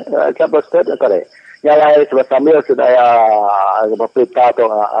kapil kapal sted antara nyalai sambil sudah berpita atau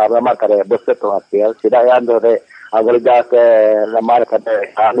ramai antara bostet tu kapil sudah antara agak ke nama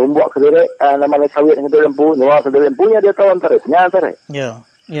kata numbuk sendiri nama sawit yang lempu nuang sendiri lempunya dia tahu antara ya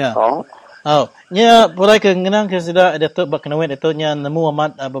nya pulai ke ngenang ke sudah ada tu berkenawit itu nya nemu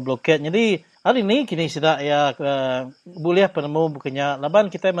amat berbloket jadi hari ni kini sudah ya boleh penemu bukannya laban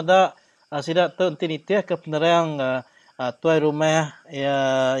kita mada sudah tu tinitiah ke penerang tuai rumah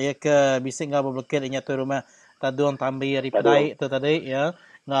ya ke bising ngau berbloket nya tuai rumah taduan tambi hari pedai tu tadi ya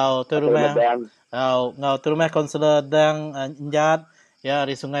ngau tuai rumah ngau tuai rumah konselor dang njat ya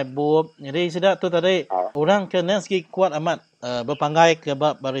di Sungai Bub jadi sudah tu tadi orang kena segi kuat amat berpanggai ke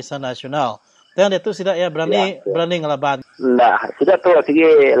barisan nasional. Dan dia tu sudah ya berani ngelaban. Nah, sudah tu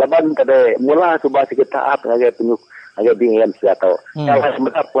segi laban tadi mula cuba sikit tahap agak bingung sudah tahu. Kalau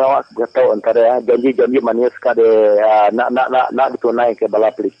sebentar puawak tahu antara janji manis kade nak ditunai ke bala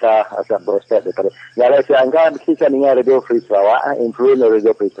pelita asal proses tadi. Jadi saya anggap bisa dengan Radio Free Sarawak, influence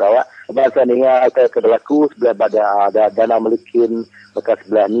Radio Free Sarawak. Bahasa dengan ke berlaku sebelah ada dana melikin bekas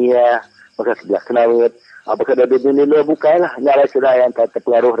sebelah Nia, bekas sebelah Kenawit. Apakah ada dunia bukailah nyala sudah yang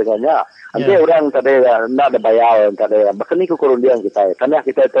terpengaruh dengannya. Nanti orang tadi nak ada bayar tadi. Bahkan ni kekurundian kita. Tanah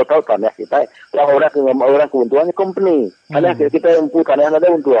kita tahu tanah kita. Orang keuntungannya company. Tanah kita empu tanah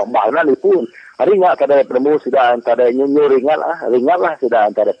ada untung. Mana ni pun. Hari ingat tadi penemu sudah antara nyur ringat lah sudah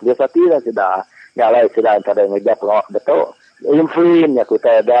antara pelisati lah sudah nyala sudah antara ngejap betul. Influence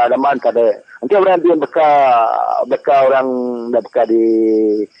kita ada nama tadi. Nanti orang dia beka orang dah beka di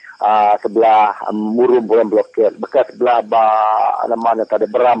sebelah murum bloket bekas sebelah nama tadi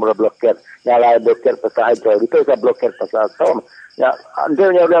beram bloket nyala bloket pasal itu saya bloket pasal tu ya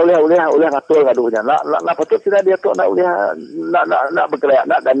dia boleh ngatur gaduhnya nak patut sudah dia tu nak bergerak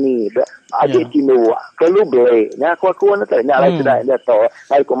nak dani aje tinu kalau boleh nya aku tadi nyala sudah dia tu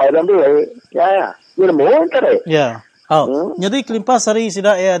ai kemarin boleh ya ni mau tadi ya jadi kelimpas hari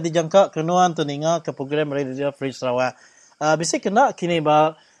sudah ya dijangka kenuan teninga ke program Radio Free Sarawak bisa kena kini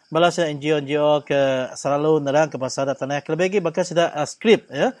balas NGO ke selalu nerang ke pasar tanah. Lebih lagi bakal sudah skrip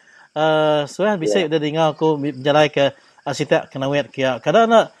ya. Soal bisa dah dengar aku berjalan ke sita kenawet kia.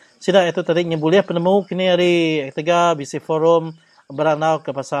 Kadang nak sida itu tadi boleh penemu kini hari ketiga bisi forum beranau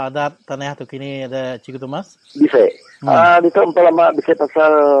ke pasal adat tanah tu kini ada Cikgu Thomas. Bisa. Dito lama bisa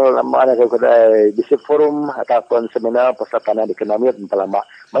pasal lama ada kedai bisa forum ataupun seminar pasal tanah di Kenamit lama.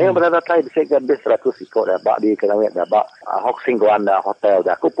 Mayang berada tai bisa gadis 100 ikut dah bak di Kenamit dah bak housing guan dah hotel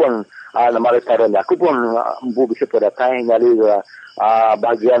dah. Aku pun nama restoran dah. Aku pun bu bisa pada tai ngali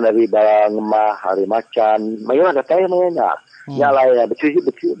bagian dari barang mah hari macan. Mayang ada tai mayang. Yang lain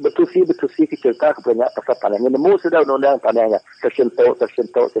betul-betul cerita kepada pasal tanahnya. Nemu sudah undang-undang tanahnya. Tersentuh.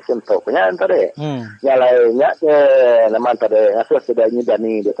 Kenyataan tadi. Yang lainnya nama tadi. Asal sudah ini dan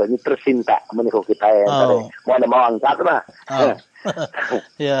ini. Ini tersinta menikah kita yang tadi. Mau angkat lah.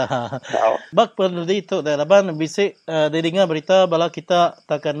 Ya. Bak perlu itu. Laban bisik didengar berita bala kita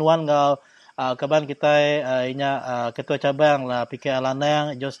takkan nuan ngau kaban kita ketua cabang lah PK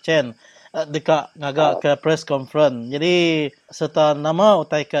Alanang Jos Chen. Dekat ngagak ke press conference. Jadi serta nama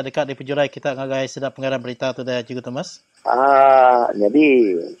utai ke dekat di pejurai kita ngagai sedap pengarang berita tu dah Cikgu Thomas.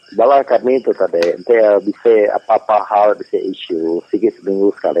 Jadi bala kami tu tadi bisa apa-apa hal bisa isu sikit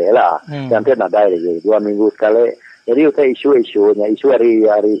seminggu sekali lah. Nanti nak ada lagi 2 minggu sekali. Jadi utai isu-isunya isu hari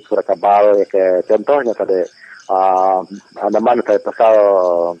surat kabar ke contohnya tadi nama tadi pasal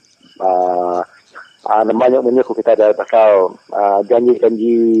namanya menyuku kita dari pasal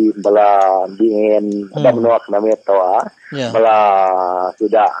janji-janji bala BN ada menolak nama itu bala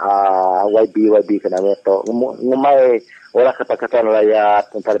sudah YB kena itu ngumai orang kata-kata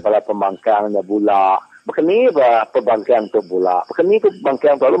rakyat tentang bala pembangkangnya bula bukan ni pembangkang tu bula bukan ni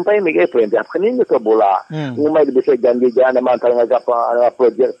pembangkang tu lumpai mega perintah bukan ni tu bula ngumai bisa janji-janji nama antara ngagap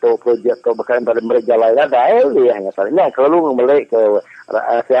projek tu bukan antara mereka lain ada dia hanya salahnya kalau ngumai ke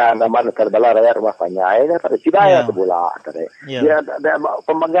saya nama terbala rakyat rumah panjang pada sidaya tu bola tadi dia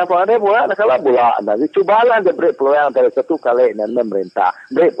pembangkang tu ada bola nak kalah bola nanti cubalah dia beri peluang dari satu kali dan pemerintah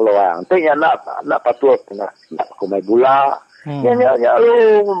beri peluang tanya nak patuh nak kumai bola ya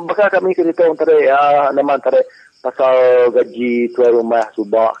lu bakal kami cerita tadi nama tadi pasal gaji tuan rumah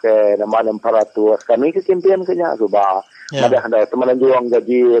subah ke nama 400 kami ke kempian kenya subah ada teman juang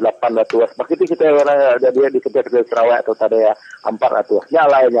gaji 800 begitu kita dia di kerja Sarawak atau tadi 400 yang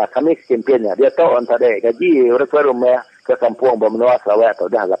lainnya kami ke kempiannya dia tahu tadi gaji orang tuan rumah ke kampung bermenua Sarawak atau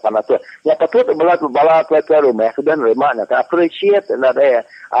dah 800 yang patut bala tuan rumah sudah nerimanya kita appreciate ada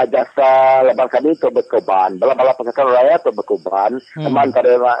jasa lebar kami tu berkorban bala pekerja rakyat tu berkorban teman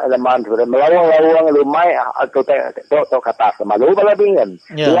melawang lumai atau kata semalu bala bingan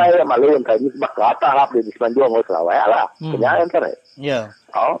luai malu kami kata harap di sepanjang Sarawak lah kenyataan tadi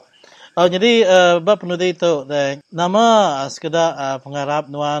jadi bab penuh itu nama sekedar pengharap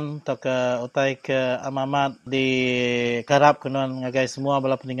nuan atau ke utai ke amamat di karap kenuan ngagai semua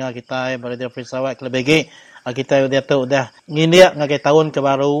bala peninggal kita Radio Free Sarawak kelebih kita udah ngindiak ngagai tahun ke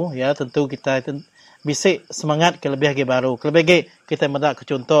baru ya tentu kita itu bisik semangat ke lebih lagi baru kelebih kita mendak ke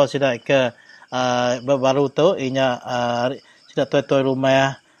contoh sudah ke baru tu inya sudah tuai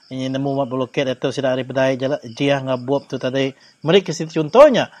rumah ini nemu mak bloket itu sudah hari bedai dia ngabuap tu tadi mereka situ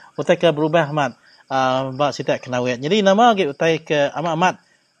contohnya utai ke berubah mat bak sitak kenawet jadi nama ke utai ke amat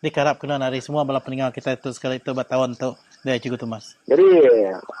dikarap kena hari semua bala peninggal kita itu sekali itu tahun tu dia Cikgu Thomas jadi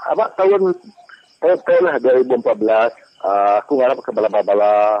abak tahun lah 2014 aku ngarap ke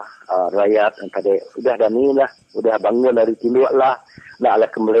bala rakyat yang tadi sudah dani lah sudah bangun dari tidur lah nak lah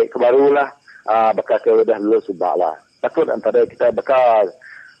kembali ke baru lah bakal ke sudah dulu subah lah takut antara kita bakal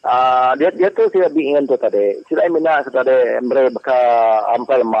dia tu saya ingin tu tadi sila mina tadi mereka bakal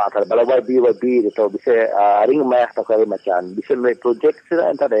ampal mak tadi bala YB tu bisa ring meh atau kali macam bisa mulai projek sila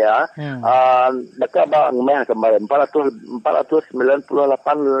tadi bakal bang meh kemarin 498,000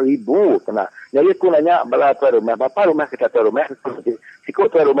 kena jadi aku nanya bala tuan rumah berapa rumah kita tuan rumah sikut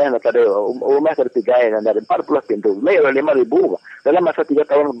tuan rumah tadi rumah ketiga yang dari 40 pintu lebih 5,000 dalam masa 3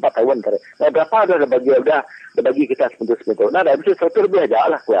 tahun 4 tahun tadi berapa ada bagi kita sepintu nah dah bisa 100 lebih aja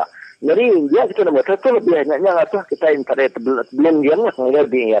lah ya. Jadi dia kita nak satu lebih banyaknya tu kita internet belum yang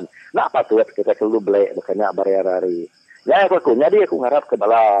lebih yang nak apa tu kita selalu beli bukannya hari-hari. Ya aku jadi aku ngarap ke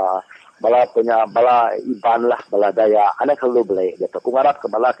bala iban lah bala daya anak selalu beli gitu. Aku ngarap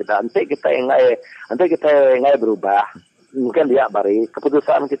ke bala kita nanti kita ingai berubah. Mungkin dia bari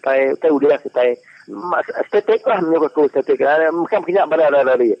keputusan kita udah kita estetik lah menurut aku estetik mungkin punya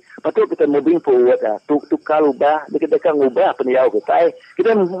berada-ada patut kita moving forward tukar ubah kita ngubah peniau kita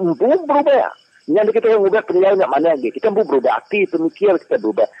berubah yang kita ngubah peniau nak mana lagi kita berubah aktif pemikir kita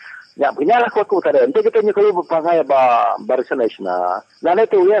berubah Ya, penyalah aku tadi. Nanti kita nyukai berpangai barisan nasional. Dan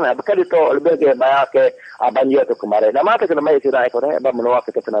itu ya, bakal itu lebih ke banyak ke banjir tu kemarin. Nama tu kena mai sirai ko re, menua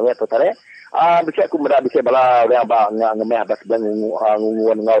kita kena mai tu tadi. Bisa aku muda bisa bala orang ngemeh bas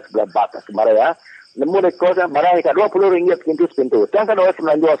ngunguan ngau sebelah batas kemarin ya. Nemu rekod barang ikat RM20 pintu. Sedangkan orang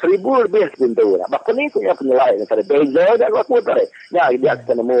sebenarnya jual RM1,000 lebih pintu. Bahkan ni punya penilai. Tadi beza dah aku tadi. Ya, dia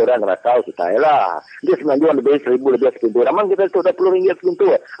kita nemu orang nak tahu kita lah. Dia sebenarnya jual lebih RM1,000 lebih pintu. Namun kita tu dah RM10 pintu.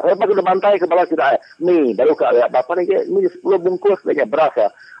 Apa kita bantai ke bala kita. Ni baru kat bapa ni 10 bungkus lagi beras.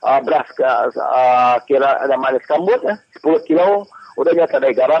 Beras kira ada manis kambut 10 kilo. Udah nyata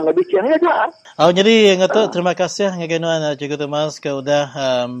dari garam lebih cian aja. Jadi ngato terima kasih ngaganuan Cikgu Thomas ke udah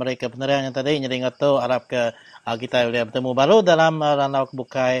mereka penerang yang tadi jadi ngato harap ke kita boleh bertemu baru dalam ranau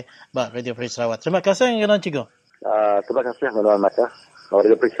kebukai Radio Free Sarawak. Terima kasih ngaganuan Cikgu. Terima kasih ngaganuan Maka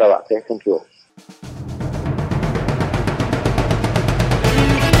Radio Free Sarawak. Thank you.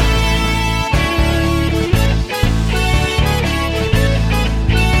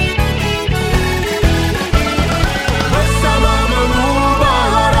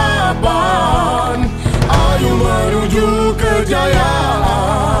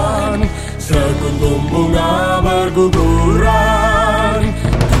 Kejayaan, sekuntum bunga berguguran,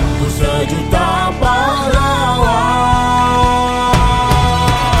 tunggu sejuta pahlawan.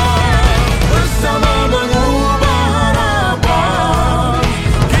 Bersama mengubah harapan,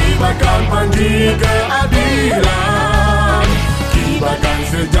 kibarkan panji keadilan, kibarkan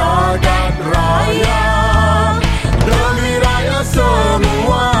sejagat raya, demi rakyat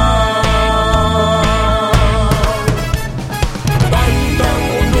semua.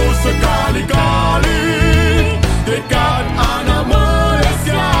 Sekali-kali dekat anak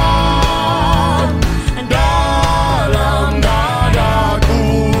Malaysia, dalam dadaku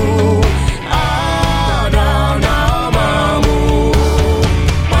ada namamu.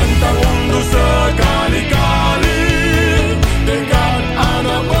 Pantang undur sekali-kali dekat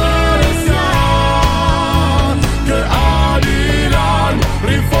anak Malaysia, keadilan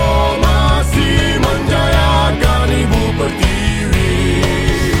reformasi menjayakan Ibu Pertiwi.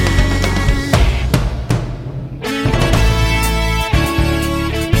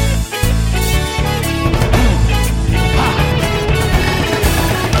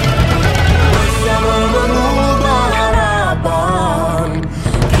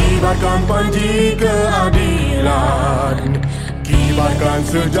 Kibarkan panji keadilan, kibarkan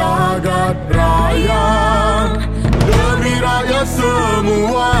sejagat raya, demi rakyat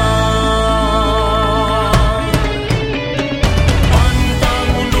semua. Pantang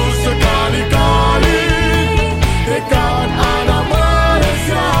undur sekali-kali dekat anak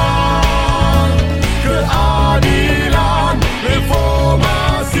Malaysia, keadilan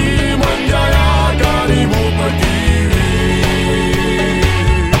reformasi menjayakan Ibu Pertiwi.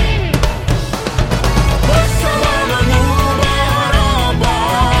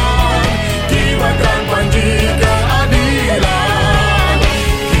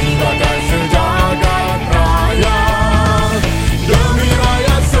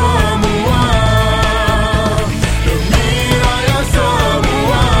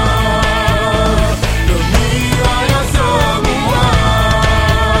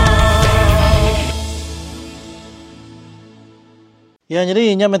 Ya,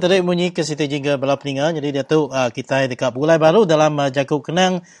 jadi inya menteri bunyi ke Siti Jingga Bala Peninga. Jadi dia tu kita dekat Bugulai baru dalam Jakub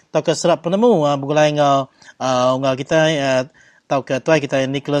Kenang tau ke serap penemu Bugulai ngau kita tau ke tuai kita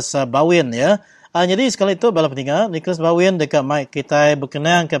Nicholas Bawin ya. Jadi sekali itu Bala Peninga Nicholas Bawin dekat mic kita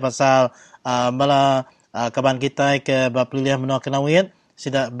berkenang ke pasal bala kaban kita ke bapilih menua kenawit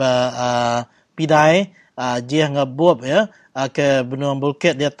sidak pidai jih ngabup ya ke benua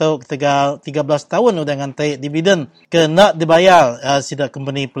Bulket dia tahu tegal 13 tahun udah ngantai dividen ke nak dibayar sidak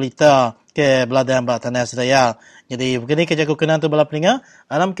company pelita ke beladang ba tanah sedaya. Jadi begini ke Jakub Kenang tu Bala Peninga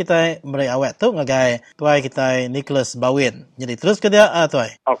alam kita beri awak tu ngagai tuai kita Nicholas Bawin. Jadi terus ke dia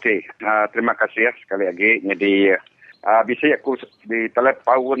tuai. Okey, terima kasih ya sekali lagi. Jadi bisa aku di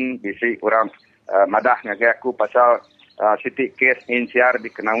telefon bisa orang madah ngagai aku pasal sitik kes insiar di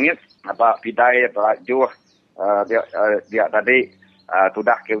Kenawit apa pidai apa juh dia tadi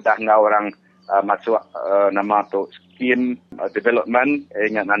sudah ngau orang masuk nama tu skim development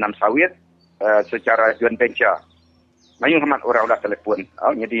yang nanam sawit secara joint venture. Mayung Hamad orang dah telefon.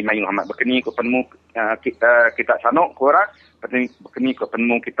 Jadi Mayung Hamad berkeni ke penemu kita sanok korang berkeni ke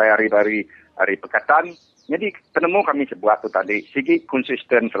penemu kita hari pekatan. Jadi penemu kami sebuat tu tadi sigi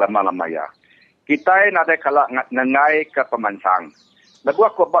konsisten selama-lamanya. Kita ada kalau nengai ke pemansang. Lagu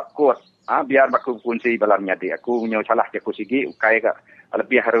aku bakut biar baku kunci balamnya dia. Aku punya salah ke aku sigi ukai ke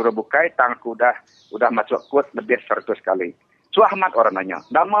lebih hari rebukai tang aku dah masuk kod lebih 100 kali. Suahmat orang nanya.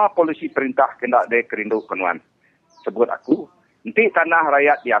 Nama polisi perintah kena de kerindu kenuan. Sebut aku. Nanti tanah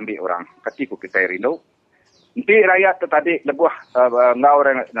rakyat diambil orang. Ketika kita rindu. Nanti rakyat tu tadi lebuh ngau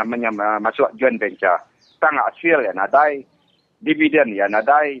orang namanya masuk joint venture. Tang hasil ya nadai. Dividen ya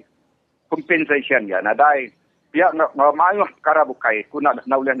nadai. Compensation ya nadai. Pihak mayu perkara bukai. Aku nak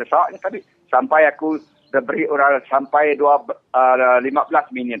boleh nesaknya tadi. Sampai aku diberi orang sampai 15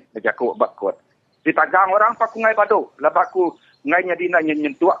 minit. Kerja aku buat. Ditagang orang pak ngai badu. Lepas aku ngai nyadi nak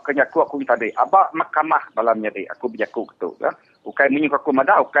nyentuak ke nyaku aku tadi. Abak mahkamah dalam nyadi. Aku berjaku gitu. Ya. Ukai menyuk aku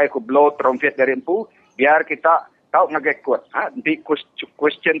madah. Ukai aku blow trompet dari empu. Biar kita tahu ngagai kuat. Nanti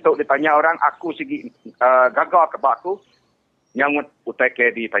question tu ditanya orang. Aku segi gagal ke aku. Yang utai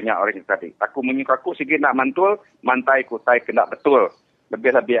ke ditanya orang tadi. Aku menyuk aku segi nak mantul. Mantai kutai kena betul.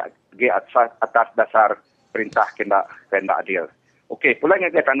 Lebih-lebih atas dasar perintah kena adil. Okey, pula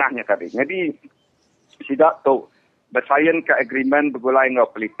ngagai tanahnya tadi. Jadi sidak tu bersaing ke agreement bergulai ngau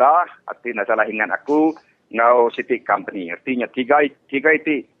pelita, arti nak salah ingat aku ngau city company. Artinya tiga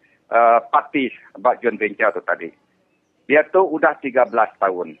itu parti bak joint venture tu tadi. Dia tu udah 13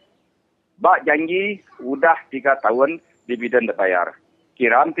 tahun. Bak janji udah 3 tahun dividen dibayar.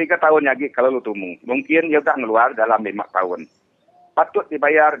 Kiram 3 tahun lagi kalau lu tumu. Mungkin dia udah ngeluar dalam 5 tahun. Patut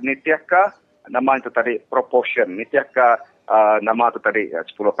dibayar nitiah ke nama itu tadi proportion. Nitiah ke nama tu tadi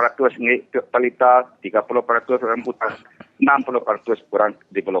 10% pelita, 30% rambutan, 60% kurang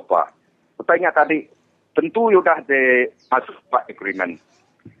developer. Pertanyaan tadi, tentu sudah masuk agreement.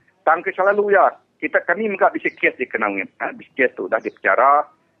 Tangki selalu ya, kami enggak bisa kes dikenangin. Bisa kes tu dah dibicara,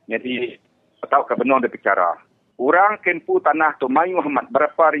 jadi atau ke benar dibicara. Orang kempu tanah tu Mayu Muhammad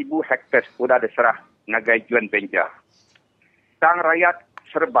berapa ribu hektar sudah diserah ngagai joint venture. Tang rakyat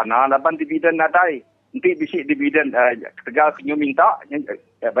serbana laban dividen nadai. Nanti bisik dividen tegal kenyu minta.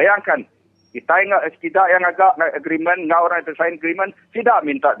 Bayangkan, kita tidak yang agak agreement, ngau orang yang sign agreement, tidak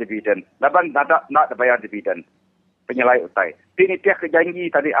minta dividen. Laban nak bayar dividen. Penyelai utai. Ini tiap kejanji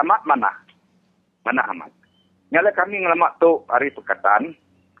tadi amat mana? Mana amat? Nyala kami ngelamak tu hari pekatan,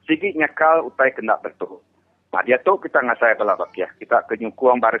 sikit nyakal utai kena betul. Nah, dia tu kita ngasai bala bakiah. Kita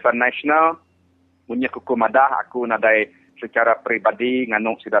kenyukuang Barisan Nasional, punya kuku madah, aku nadai secara peribadi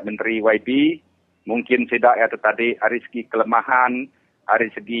nganuk sudah Menteri YB, mungkin tidak ya tadi dari segi kelemahan, dari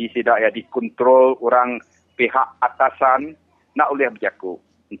segi tidak ya dikontrol orang pihak atasan, nak boleh berjaku.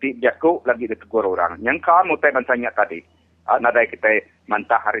 Nanti berjaku lagi ditegur orang. Yang kamu tanya tadi, nadai kita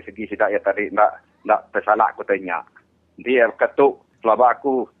mantah hari segi tidak ya tadi, nak tersalah aku tanya. Dia ketuk, selama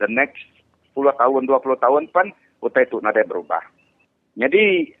aku the next 10 tahun, 20 tahun pun, utai tu nadai berubah.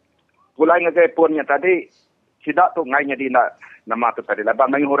 Jadi, pulai ngagai punnya tadi, tidak tu ngai jadi nama tu tadi.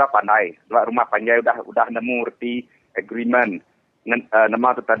 Labang mengura pandai. Rumah panjai udah nemu reti agreement. Nama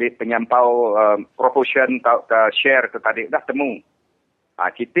tu tadi penyampau proportion share tu tadi dah temu.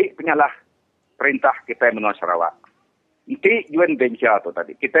 Citik penyalah perintah kita menua Sarawak. Nanti joint venture tu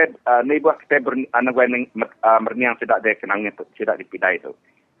tadi. Kita ni buat kita berniang tidak ada kenangnya tu, tidak dipidai tu.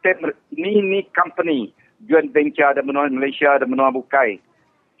 Ni company joint venture ada menua Malaysia ada menua Bukai.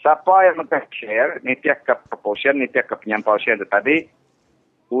 Siapa yang makan share, nitiak ke proportion, nitiak ke penyampau share itu tadi,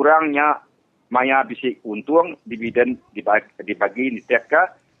 kurangnya maya bisik untung, dividen dibagi nitiak ke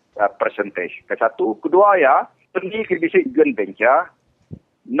percentage. Kesatu, kedua ya, pergi ke bisik joint venture,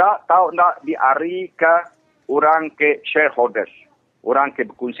 nak diari ke orang ke shareholders, orang ke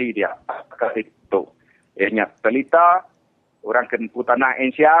berkongsi dia. Itu. Ianya pelita, orang ke tanah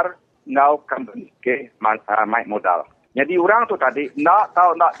NCR, ngau company ke main modal. Jadi orang tu tadi nak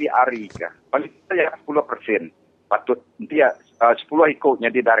diari ke. Paling saja 10%. Patut dia 10 ikut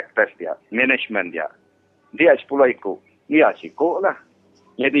jadi directors dia, management dia. Dia 10 ikut. Dia sikut lah.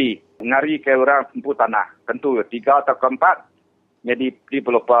 Jadi ngari ke orang empu tanah. Tentu 3 atau 4. Jadi di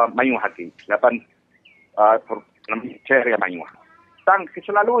belupa mayu hati. 8 share yang mayu. Tang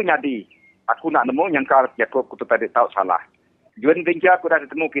selalunya di aku nak nemu yang kau Jakob aku tadi tahu salah. Joint venture aku dah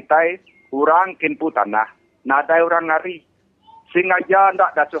ketemu kita orang empu tanah. Nadai orang ngari. Sengaja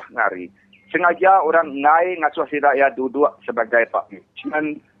tak dasuh ngari. Sengaja orang ngai ngasuh tidak ya duduk sebagai Pak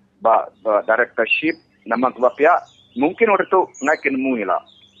Management, Directorship, nama tua pihak. Mungkin orang tu ngai kenemu lah.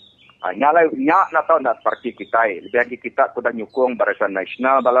 Nyalai nyak nak tahu nak parti kita. Lebih lagi kita sudah nyukung Barisan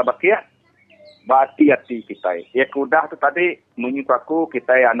Nasional bala bakia. Hati-hati kita. Ya kudah tu tadi menyuka aku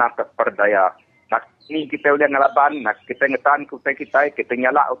kita anak perdaya. Nak ni kita boleh ngalaban, nak kita ngetan utai kita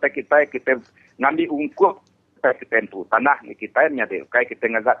nyala utai kita ngambil ungkup kita tu tanah ni kita nya de kai kita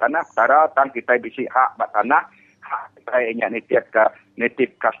ngazat tanah tara tang kita bisi hak bat tanah hak kita nya ni tiap ka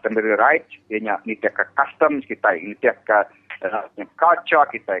native customary rights nya ni tiap ka customs kita ni tiap ka kaca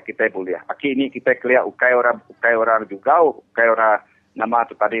kita boleh. Akhir ini kita kelihatan ukai orang juga, ukai orang nama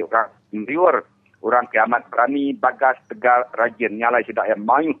tu tadi orang liur, orang kiamat berani, bagas, tegar, rajin, nyalai sidak yang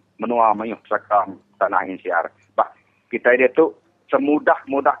mayuh, menua mayuh sakam tanah NCR. Bah, kita dia tu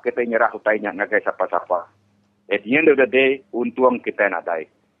semudah-mudah kita nyerah utainya ngagai siapa-siapa. At the end of the day, untung kita nak dai.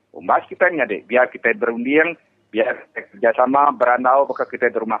 Umbas kita nyade, biar kita berunding, biar kerjasama berandau bakal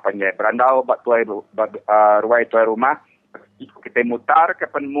kita di rumah panjang. Berandau bak tuai ruai tuai rumah, kita mutar ke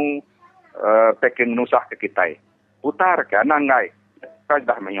penemu peking nusah ke kita. Putar ke anangai. Kita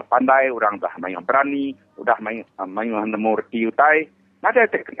dah main pandai, orang dah main berani, udah main nemu reti utai. Nada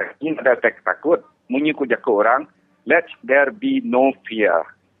tek takut. Munyi ku jaku orang. Let there be no fear.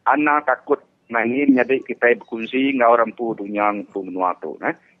 Anak takut mainin nyade kita berkongsi ngau orang pu dunia pu menua tu.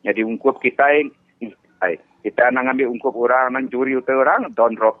 Jadi ungkup kita nak ambil ungkup orang, mencuri utai orang,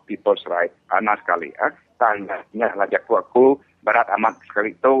 don't rob people's right. Anak sekali. Tanya lah jaku aku, berat amat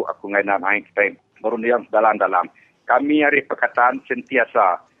sekali tu, aku ngai nak naik kita berunding dalam-dalam. Kami hari perkataan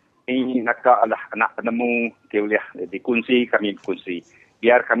sentiasa, ini nak adalah anak penemu, dia dikunci, kami dikunci.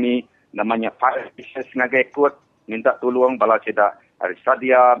 Biar kami namanya bisnes naga ikut, minta tolong, bala seda hari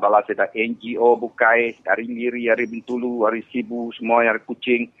Sadia, bala seda NGO bukai, dari Miri, hari Bintulu, hari Sibu, semua hari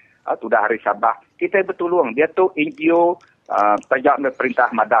Kucing, tu dah hari Sabah. Kita bertolong, dia tu NGO, tajak perintah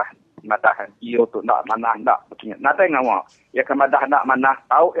madah NGO tu nak manah, nak betulnya. Nada yang awak, ya ke madah nak manah,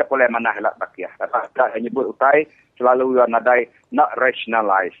 tahu ya boleh manah lah bakiah. Tak nyebut utai, selalu nadai nak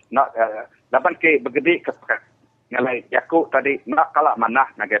rationalize, nak dapat ke bergede ke ngalai yaku tadi nak kalak manah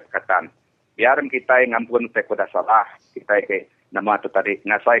nagai perkataan. Biar kita ngampun utai kuda salah, kita ke nama tu tadi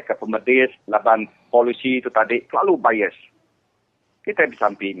ngasai ke pemedis, laban polisi tu tadi selalu bias. Kita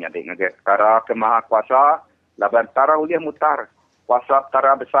disampingnya dengan tara ke maha kuasa, laban tara uliah mutar, kuasa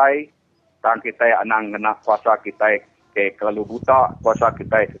tara besai, tang kita anang nak kuasa kita ke kelalu buta, kuasa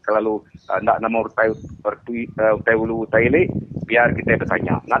kita kelalu nak nama utai ulu utai le, biar kita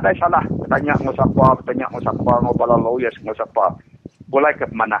bertanya. Nadai salah, bertanya ngosapa, ngobala lawyers, ngosapa. Boleh ke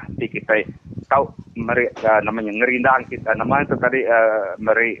mana di kita tahu namanya ngerindang kita, nama itu tadi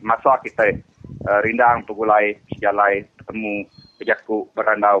masa kita rindang pegulai, sejalai, ketemu, kejaku,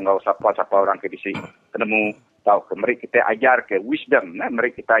 berandau, ngau sapa orang ke disi, ketemu, tahu ke mereka kita ajar ke wisdom,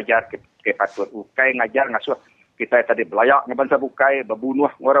 mereka kita ajar ke patut, ukai ngajar ngasuh, kita tadi belayak ngebansa bukai,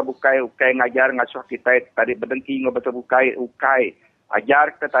 berbunuh orang bukai, ukai ngajar ngasuh kita tadi berdengki ngebansa bukai, ukai,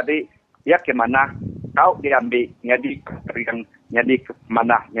 ajar kita tadi, ya ke mana, tahu diambil, nyadi ke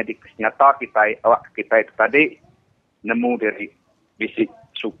mana, nyadi nyata kita, awak kita itu tadi, nemu dari bisik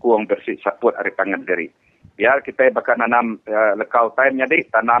suku yang bersih saput dari tangan diri. Biar kita bakal nanam lekau time nyadi,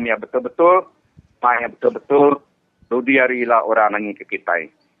 tanam yang betul-betul, main yang betul-betul, rudiarilah orang nangis ke kita.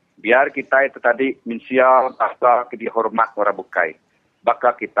 Biar kita itu tadi minsia bangsa dihormat orang bukai.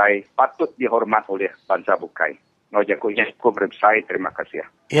 Bakal kita patut dihormat oleh bangsa bukai. Nojakunya aku berbesar, terima kasih.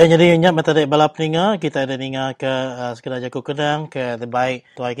 Ya, jadi nyak mata dek balap ninga, kita ada ninga ke sekedar jaku kedang ke terbaik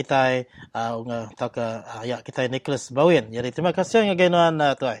tuai kita atau ke ayat kita Nicholas Bawin. Jadi terima kasih ngagai nuan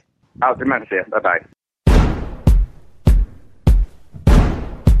tuai. Terima kasih. Bye bye.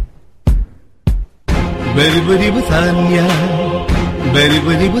 Beri bertanya,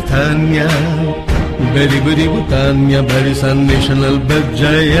 beri bertanya, beri bertanya Barisan Nasional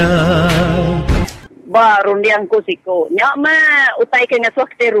berjaya. Rundiang ko siko. Nyak utai ke ngasuh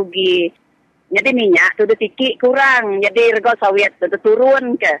kita rugi. Jadi minyak tu tiki kurang. Jadi rego sawit tu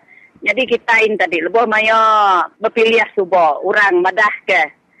turun ke. Jadi kita tadi lebih maya berpilih subo. Orang madah ke.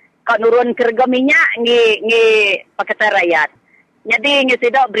 Kau nurun ke rego minyak ngi pakatan rakyat. Jadi ngi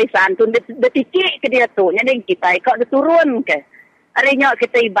sedok berisan tu tiki ke dia tu. Jadi kita kau turun ke. Harinya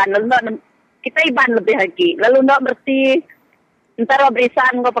kita iban lebih lagi. Lalu nak bersih. Antara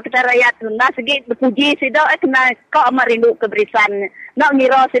berisan ko pakita rakyat na sige berpuji sido kena kau merindu ke berisan nak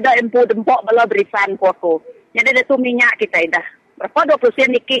ngira sido empu dempok bala berisan ko aku. Jadi ada tu minyak kita dah. Berapa 20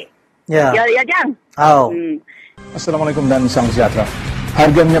 sen niki. Ya jang. Assalamualaikum dan salam sejahtera.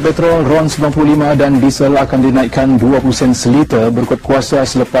 Harga minyak petrol RON 95 dan diesel akan dinaikkan 20 sen seliter berikut kuasa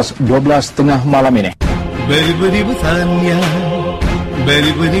selepas 12.30 malam ini. Beri bertanya,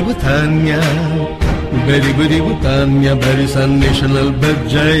 beri bertanya. Beri bertanya Barisan Nasional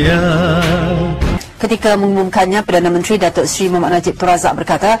berjaya. Ketika mengumumkannya, Perdana Menteri Datuk Seri Muhammad Najib Tun Razak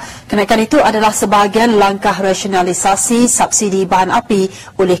berkata, kenaikan itu adalah sebahagian langkah rasionalisasi subsidi bahan api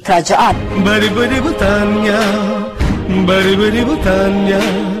oleh kerajaan. Beri bertanya, beri bertanya,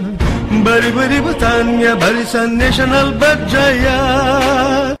 beri bertanya Barisan Nasional berjaya.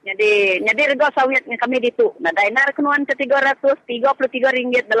 Jadi Jadi rego sawit kami ditu. Nah, dainar kenuan ke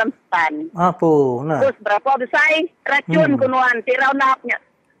RM333 dalam stan. Apa? Nah. Terus berapa besar racun kenuan tirau napnya.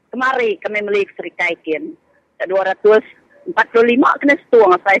 Kemari kami beli serikaikin. 245 kena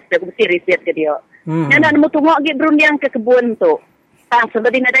setuang saya sudah mesti riset ke dia. Nana nemu tunggu lagi berundiang ke kebun tu. Tang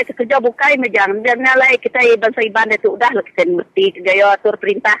sebelum ada kerja bukai mejang. Dan nalai kita bangsa ibadah tu udah lah kita mesti gaya atur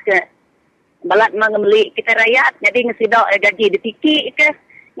perintah ke. Balat mengemeli kita rakyat. Jadi ngesidok gaji detiki ke.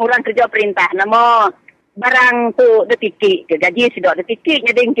 Ngurang kerja perintah. Nama barang tu detiki ke. Gaji sidok detiki.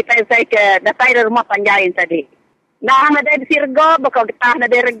 Jadi kita saya ke datai rumah panjain tadi. Nah, ada di sirgo. Bakal getah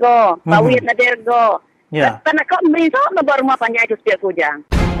ada rego. Bawit ada rego. Ya. Karena kau beri rumah panjang itu setiap kujang.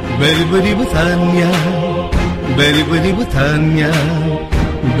 Beri bertanya, beri bertanya,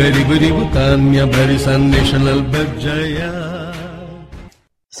 beri bertanya, Barisan Nasional Berjaya.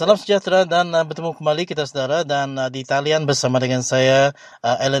 Salam sejahtera dan bertemu kembali kita saudara dan di talian bersama dengan saya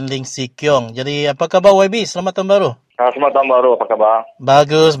Alan Ling Si Kiong. Jadi apa khabar YB? Selamat tahun baru. Selamat tahun baru, apa khabar?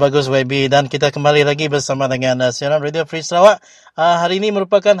 Bagus YB dan kita kembali lagi bersama dengan siaran Radio Free Sarawak. Hari ini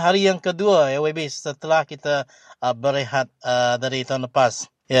merupakan hari yang kedua ya YB setelah kita berehat dari tahun lepas.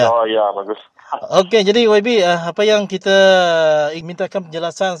 Ya. Oh ya, bagus. Okey, jadi YB apa yang kita mintakan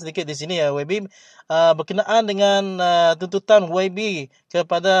penjelasan sedikit di sini ya YB berkenaan dengan tuntutan YB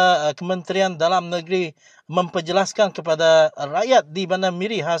kepada Kementerian Dalam Negeri memperjelaskan kepada rakyat di Bandar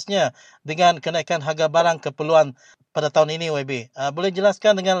Miri khasnya dengan kenaikan harga barang keperluan pada tahun ini YB. Boleh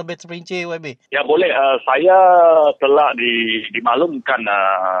jelaskan dengan lebih terperinci YB? Ya boleh. Saya telah dimaklumkan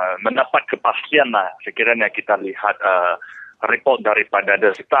mendapat kepastian sekiranya kita lihat report daripada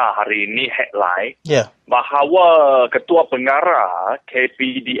The Star hari ini headline bahawa Ketua Pengarah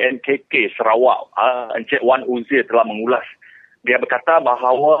KPDNKK Sarawak Encik Wan Uzir telah mengulas. Dia berkata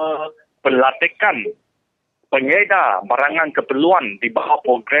bahawa pelatihan pengedar barangan keperluan di bawah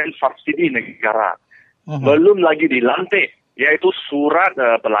program subsidi negara belum lagi dilantik, iaitu surat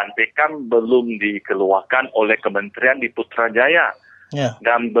pelantikan belum dikeluarkan oleh Kementerian di Putrajaya.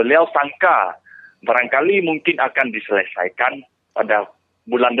 Dan beliau sangka barangkali mungkin akan diselesaikan pada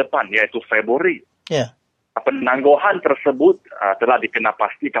bulan depan, iaitu Februari. Penangguhan tersebut telah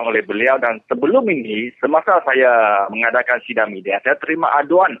dikenapastikan oleh beliau dan sebelum ini, semasa saya mengadakan sidang media, saya terima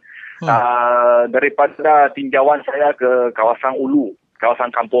aduan daripada tinjauan saya ke kawasan Ulu,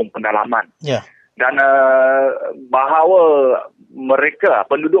 kawasan kampung pendalaman. Dan bahawa mereka,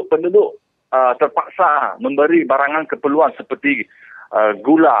 penduduk-penduduk terpaksa memberi barangan keperluan seperti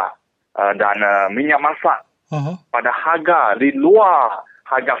gula, dan minyak masak pada harga di luar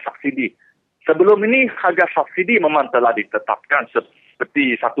harga subsidi. Sebelum ini harga subsidi memang telah ditetapkan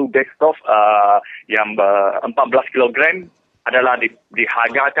seperti satu gas stove yang 14 kg adalah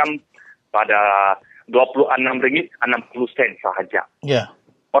dihargakan pada RM26.60 sahaja.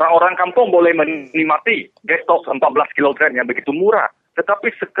 Orang-orang kampung boleh menikmati gas stove 14 kg yang begitu murah.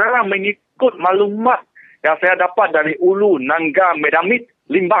 Tetapi sekarang mengikut maklumat yang saya dapat dari Ulu, Nangga, Medamit,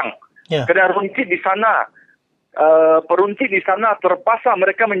 Limbang, kedai runcit di sana, peruncit di sana terpaksa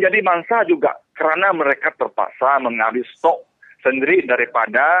mereka menjadi mangsa juga kerana mereka terpaksa mengambil stok sendiri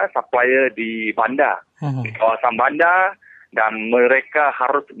daripada supplier di bandar, di kawasan bandar, dan mereka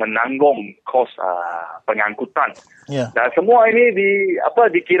harus menanggung kos pengangkutan. Dan semua ini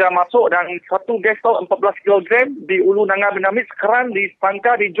dikira masuk dan satu gas stove 14 kg di Ulu Nangga Benamit sekarang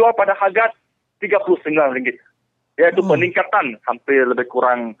disangka dijual pada harga RM39. Iaitu peningkatan hampir lebih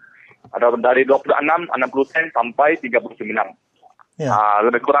kurang ada dari 26, 60 sen sampai 39.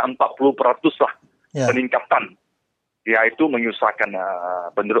 Lebih kurang 40% lah peningkatan. Iaitu menyusahkan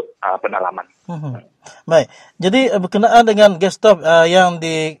penduduk pendalaman. Baik. Jadi berkenaan dengan gas stove yang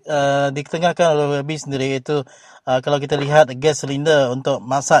ditengahkan oleh WB sendiri iaitu kalau kita lihat gas silinder untuk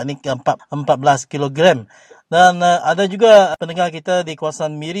masak ni 14 kg. Dan ada juga pendengar kita di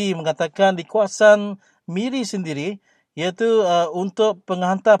kawasan Miri mengatakan di kawasan Miri sendiri iaitu untuk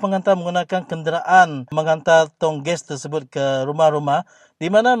penghantar-penghantar menggunakan kenderaan menghantar tong gas tersebut ke rumah-rumah di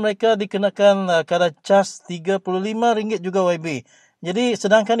mana mereka dikenakan kadar cas RM35 juga YB. Jadi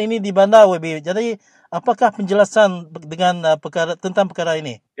sedangkan ini di bandar YB. Jadi apakah penjelasan dengan tentang perkara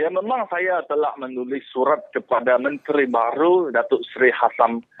ini? Ya memang saya telah menulis surat kepada Menteri Baru Datuk Seri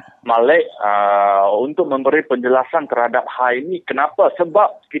Hassan Malik untuk memberi penjelasan terhadap hal ini. Kenapa?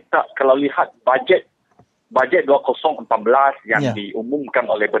 Sebab kita kalau lihat bajet 2014 yang diumumkan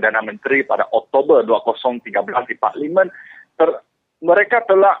oleh Perdana Menteri pada Oktober 2013 di Parlimen, mereka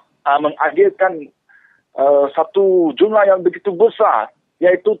telah mengagihkan satu jumlah yang begitu besar,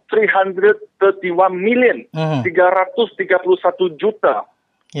 iaitu 331,331 juta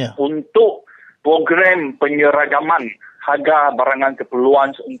untuk program penyeragaman harga barangan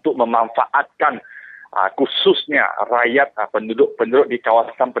keperluan untuk memanfaatkan khususnya rakyat penduduk di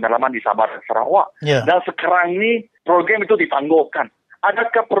kawasan pedalaman di Sabah dan Sarawak. Dan sekarang ni program itu ditangguhkan.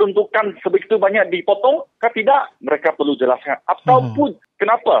 Adakah peruntukan sebegitu banyak dipotong? Tidak. Mereka perlu jelaskan. Ataupun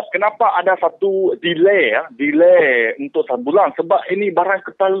kenapa ada satu delay untuk sebulan sebab ini barang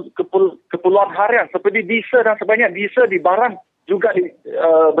keperluan harian seperti diesel dan sebagainya. Diesel di barang juga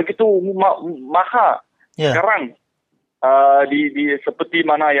begitu mahal. Sekarang di seperti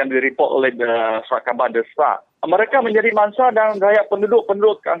mana yang direport oleh Surat Khabar The Star. Mereka menjadi mangsa dan rakyat penduduk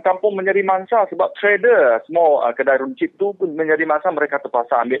kampung menjadi mangsa sebab trader semua kedai runcit tu pun menjadi mangsa. Mereka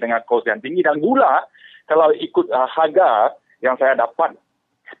terpaksa ambil dengan kos yang tinggi. Dan gula, kalau ikut harga yang saya dapat,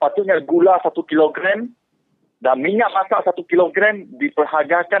 sepatutnya gula 1 kilogram dan minyak masak 1 kilogram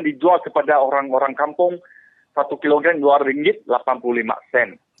diperhargakan dijual kepada orang-orang kampung 1 kilogram RM2.85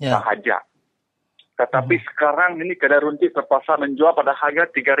 sahaja. Tetapi sekarang ini kedai runcit terpaksa menjual pada harga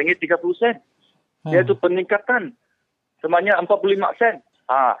RM3.30. Iaitu peningkatan sebanyak 45 sen.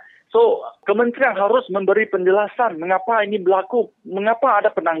 So, kementerian harus memberi penjelasan mengapa ini berlaku, mengapa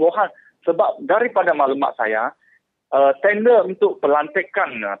ada penangguhan. Sebab daripada maklumat saya, tender untuk pelantikan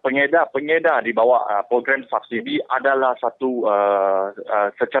pengedar di bawah program subsidi adalah satu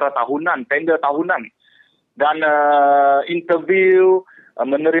secara tahunan, tender tahunan. Dan interview,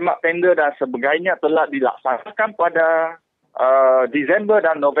 menerima tender dan sebagainya telah dilaksanakan pada Disember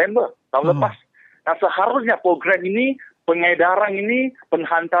dan November tahun lepas. Dan seharusnya program ini, pengedaran ini,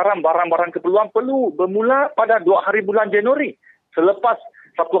 penghantaran barang-barang keperluan perlu bermula pada 2 hari bulan Januari. Selepas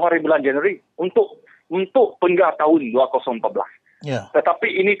 1 hari bulan Januari untuk penggah tahun 2014. Tetapi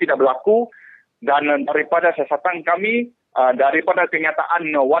ini tidak berlaku dan daripada siasatan kami, daripada kenyataan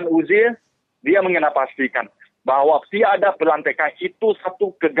Wan Uzir, dia mengenapastikan bahawa tiada pelantikan itu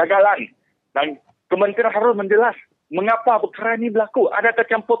satu kegagalan. Dan kementerian harus menjelas mengapa perkara ini berlaku. Adakah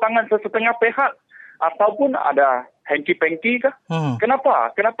campur tangan sesetengah pihak? Ataupun ada hanky-panky kah?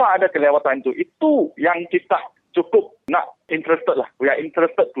 Kenapa ada kelewatan itu? Itu yang kita cukup nak interested lah. We are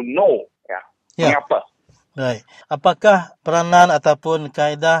interested to know. Mengapa? Baik. Apakah peranan ataupun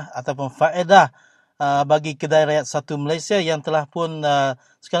kaedah ataupun faedah bagi kedai rakyat satu Malaysia yang telah pun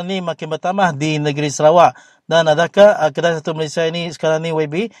sekarang ni makin bertambah di negeri Sarawak? Dan adakah kedai satu Malaysia ini sekarang ni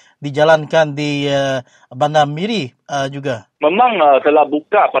WB dijalankan di Bandar Miri juga? Memang telah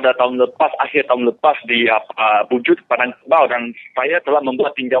buka pada tahun lepas, akhir tahun lepas di wujud Penans Kebau dan saya telah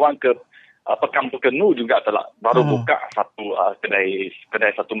membuat tinjauan ke Pekan Pekenu juga telah baru buka satu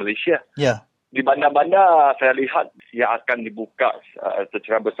kedai satu Malaysia. Di bandar-bandar saya lihat ia akan dibuka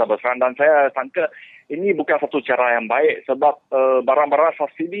secara besar-besaran dan saya sangka ini bukan satu cara yang baik sebab barang-barang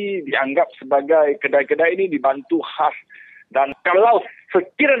subsidi dianggap sebagai kedai-kedai ini dibantu khas. Dan kalau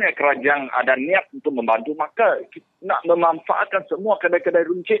sekiranya kerajaan ada niat untuk membantu, maka kita nak memanfaatkan semua kedai-kedai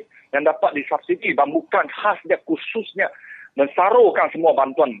runcit yang dapat disubsidi dan bukan khas dia khususnya mensaruhkan semua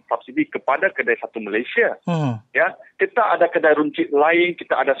bantuan subsidi kepada kedai satu Malaysia. Kita ada kedai runcit lain,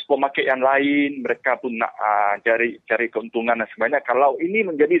 kita ada supermarket yang lain, mereka pun nak cari keuntungan dan sebagainya. Kalau ini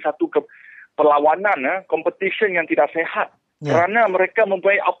menjadi satu perlawanan, competition yang tidak sehat. Kerana mereka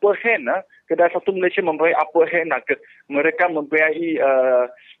mempunyai upper hand, kedai satu Malaysia mempunyai upper hand, mereka mempunyai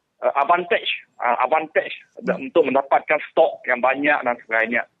advantage untuk mendapatkan stok yang banyak dan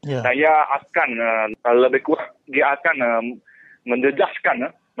sebagainya. Saya akan lebih kurang dia akan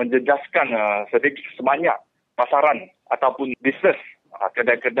menjejaskan sedikit sebanyak pasaran ataupun bisnes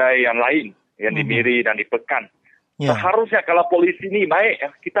kedai-kedai yang lain yang di Miri dan di Pekan. Seharusnya kalau polisi ini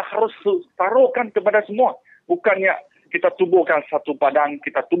baik, kita harus taruhkan kepada semua. Bukannya kita tubuhkan satu padang,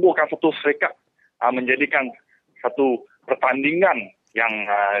 kita tubuhkan satu syarikat, menjadikan satu pertandingan yang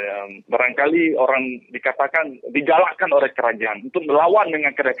barangkali orang dikatakan digalakkan oleh kerajaan untuk melawan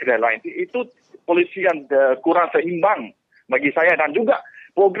dengan kedai-kedai lain. Itu polisi yang kurang seimbang bagi saya. Dan juga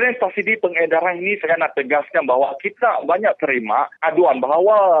program subsidi pengedaran ini saya nak tegaskan bahawa kita banyak terima aduan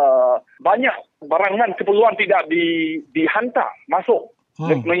bahawa banyak barangan keperluan tidak dihantar masuk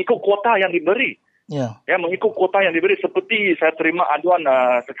mengikut kuota yang diberi. Mengikut kuota yang diberi, seperti saya terima aduan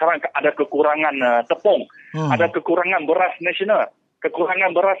sekarang ada kekurangan tepung, ada kekurangan beras nasional.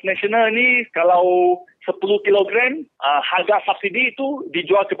 Kekurangan beras nasional ni kalau 10 kilogram harga subsidi itu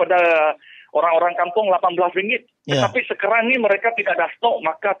dijual kepada orang-orang kampung RM18. Tetapi sekarang ni mereka tidak ada stok,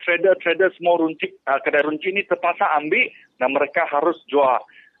 maka trader semua runcit, kedai runcit ni terpaksa ambil dan mereka harus jual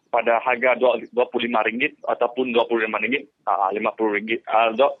pada harga RM25 ataupun RM25, RM50,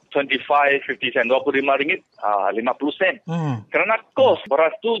 25-50 sen, RM25, 50 sen. Kerana kos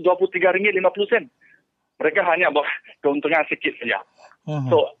beras tu RM23.50. Mereka hanya keuntungan sikit saja.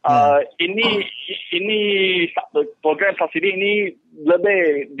 So ini program subsidi ini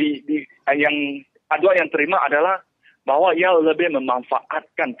lebih yang aduan yang terima adalah bahawa ia lebih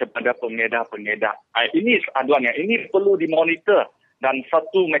memanfaatkan kepada pengedar-pengedar. Ini aduannya. Ini perlu dimonitor dan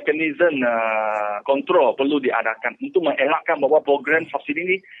satu mekanisme kontrol perlu diadakan untuk mengelakkan bahawa program subsidi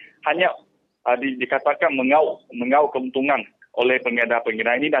ini hanya dikatakan mengauk keuntungan oleh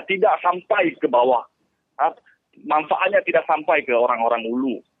pengedar-pengedar ini dan tidak sampai ke bawah. Manfaatnya tidak sampai ke orang-orang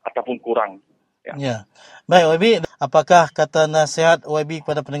ulu ataupun kurang. Ya. Baik, YB, apakah kata nasihat YB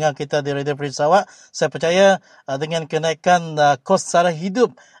kepada pendengar kita di Radio Free Sarawak? Saya percaya dengan kenaikan kos sara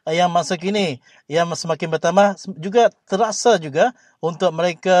hidup yang masa kini yang semakin bertambah juga terasa juga untuk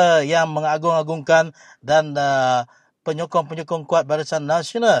mereka yang mengagung-agungkan dan penyokong-penyokong kuat Barisan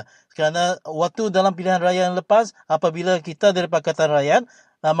Nasional. Kerana waktu dalam pilihan raya yang lepas, apabila kita dari Pakatan Rakyat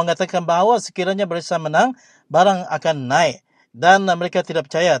mengatakan bahawa sekiranya Barisan menang, barang akan naik. Dan mereka tidak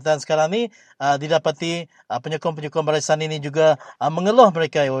percaya. Dan sekarang ni didapati penyokong-penyokong Barisan ini juga mengeluh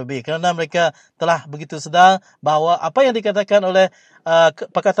mereka YB. Kerana mereka telah begitu sedar bahawa apa yang dikatakan oleh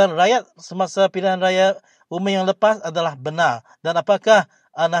Pakatan Rakyat semasa pilihan raya umum yang lepas adalah benar. Dan apakah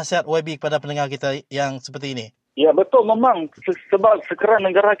nasihat YB kepada pendengar kita yang seperti ini? Ya, betul memang sebab sekarang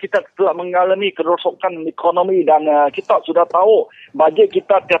negara kita telah mengalami kerosakan ekonomi dan kita sudah tahu bajet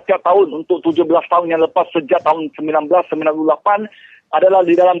kita tiap-tiap tahun untuk 17 tahun yang lepas sejak tahun 1998 adalah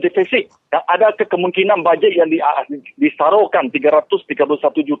di dalam defisit. Dan ada kemungkinan bajet yang disaruhkan 331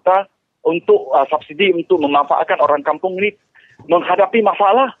 juta untuk subsidi untuk memanfaatkan orang kampung ini menghadapi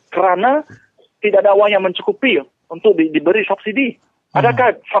masalah kerana tidak ada wang yang mencukupi untuk diberi subsidi.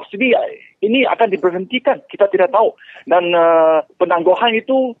 Adakah subsidi ini akan diberhentikan? Kita tidak tahu. Dan penangguhan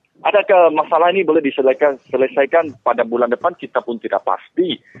itu, adakah masalah ini boleh diselesaikan pada bulan depan? Kita pun tidak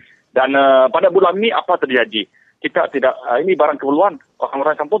pasti. Dan pada bulan ini apa terjadi? Kita tidak, ini barang keperluan.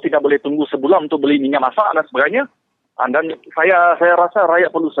 Orang-orang kampung tidak boleh tunggu sebulan untuk beli minyak masak dan sebagainya. Dan saya rasa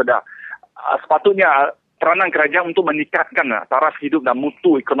rakyat perlu sedar. Sepatutnya peranan kerajaan untuk meningkatkan taraf hidup dan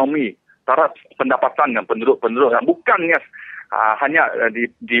mutu ekonomi, taraf pendapatan penduduk-penduduk. Bukannya hanya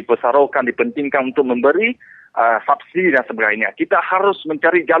dipesarukan, dipentingkan untuk memberi subsidi dan sebagainya. Kita harus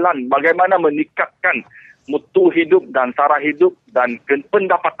mencari jalan bagaimana meningkatkan mutu hidup dan taraf hidup dan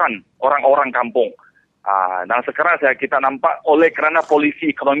pendapatan orang-orang kampung. Dan sekarang kita nampak oleh kerana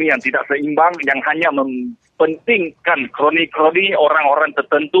polisi ekonomi yang tidak seimbang, yang hanya mempentingkan kroni-kroni orang-orang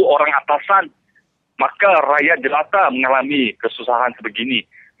tertentu, orang atasan, maka rakyat jelata mengalami kesusahan sebegini.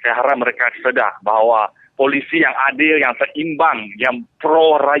 Saya harap mereka sedar bahawa polisi yang adil, yang seimbang, yang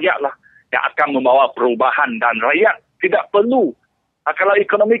pro rakyat lah yang akan membawa perubahan dan rakyat tidak perlu. Kalau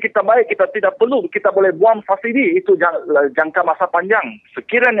ekonomi kita baik, kita tidak perlu, kita boleh buang subsidi itu jangka masa panjang.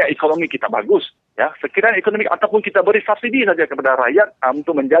 Sekiranya ekonomi kita bagus, sekiranya ekonomi ataupun kita beri subsidi saja kepada rakyat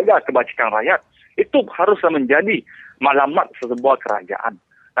untuk menjaga kebajikan rakyat, itu haruslah menjadi maklumat sebuah kerajaan.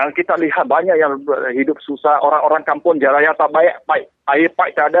 Dan kita lihat banyak yang hidup susah, orang-orang kampung jalan tak baik, air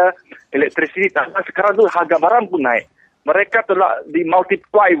pipe tak ada, elektrisiti tak ada. Sekarang tu harga barang pun naik. Mereka telah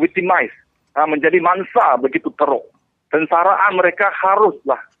dimultiply, victimize, menjadi mangsa begitu teruk. Tensaraan mereka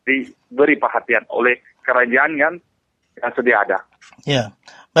haruslah diberi perhatian oleh kerajaan yang sedia ada. Ya,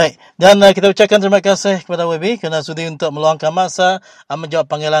 baik. Dan kita ucapkan terima kasih kepada WB kerana sudi untuk meluangkan masa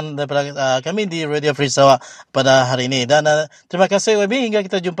menjawab panggilan daripada kami di Radio Free Sarawak pada hari ini. Dan terima kasih WB, hingga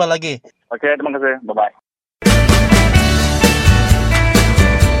kita jumpa lagi. Okey, terima kasih. Bye-bye.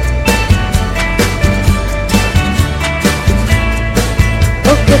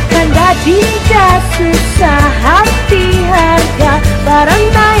 Kekanda tidak susah hati, harga barang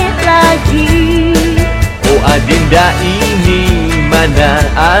naik lagi. Oh adinda, ini mana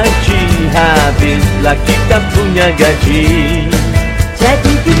aji, habislah kita punya gaji.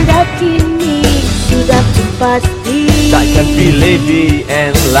 Jadi dinda kini sudah pasti takkan pilih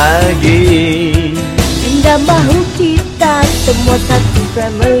BN lagi. Dinda mahu kita semua satu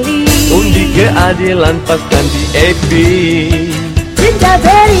family. Undi keadilan paskan di SEB. Dinda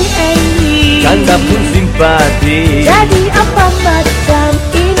very angry, Kanda pun simpati. jadi apa macam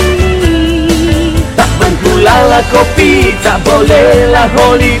ini? Tak bergulalah kopi, tak bolehlah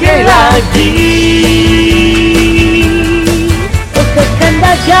holiday lagi. Oh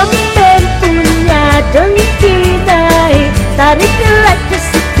kekanda jamben punya dengki naik, tarik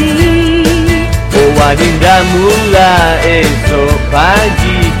electricity. Oh adinda, mula esok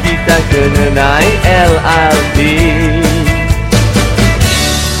pagi kita kena naik LRT.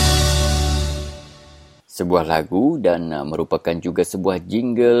 Sebuah lagu dan merupakan juga sebuah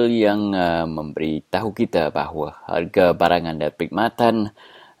jingle yang memberitahu kita bahawa harga barangan dan perkhidmatan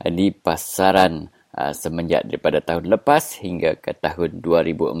di pasaran semenjak daripada tahun lepas hingga ke tahun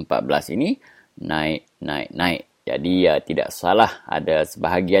 2014 ini naik. Jadi tidak salah ada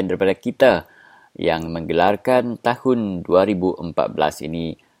sebahagian daripada kita yang menggelarkan tahun 2014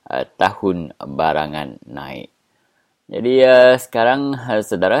 ini tahun barangan naik. Jadi sekarang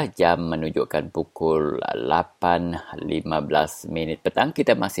saudara, jam menunjukkan pukul 8.15 petang.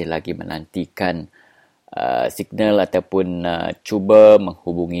 Kita masih lagi menantikan signal ataupun cuba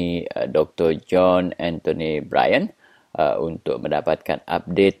menghubungi Dr. John Anthony Bryan untuk mendapatkan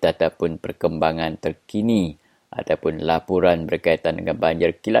update ataupun perkembangan terkini ataupun laporan berkaitan dengan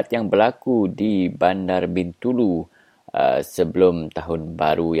banjir kilat yang berlaku di Bandar Bintulu sebelum tahun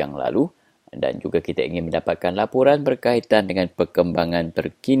baru yang lalu. Dan juga kita ingin mendapatkan laporan berkaitan dengan perkembangan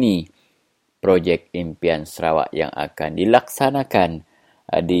terkini projek impian Sarawak yang akan dilaksanakan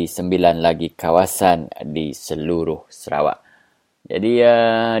di 9 lagi kawasan di seluruh Sarawak. Jadi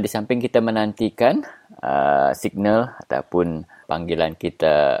di samping kita menantikan signal ataupun panggilan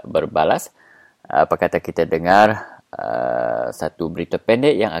kita berbalas, apa kata kita dengar satu berita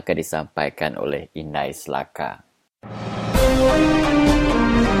pendek yang akan disampaikan oleh Inai Selaka.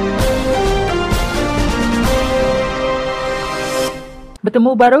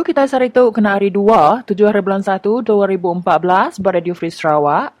 Bertemu baru kita sarituk kena hari 2, 7 bulan 1, 2014 beradio Free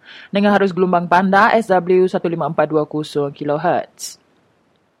Sarawak dengan harus gelombang panda SW 15420 kHz.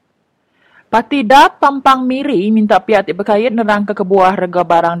 Parti DAP Pampang Miri minta pihak berkait nerang ke kebuah rega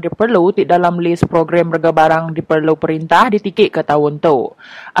barang diperlu di dalam list program rega barang diperlu perintah ditikik ke tahun tu.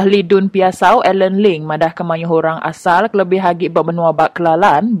 Ahli Dun Piasau Alan Ling madah kemanya orang asal kelebih hagi bermenua bak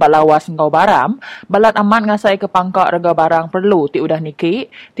kelalan balawas ngau baram balat amat ngasai ke pangkak rega barang perlu ti udah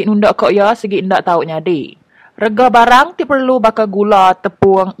nikik ti nundak kok ya segi indak tahu nyadi. Rega barang ti perlu bakal gula,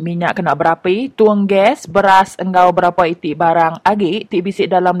 tepung, minyak kena berapi, tuang gas, beras, enggau berapa iti barang agi ti bisik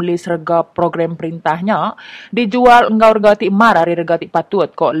dalam list rega program perintahnya dijual enggau rega ti mar hari rega ti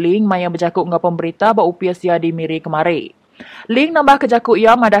patut kok link maya berjakuk enggau pemberita ba upias dia di miri kemari. Link nambah kejakuk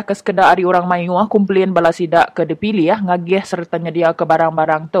ia madah ke sekedar hari orang mayuah kumpulian bala sidak ke dipilih ngagih serta nyedia ke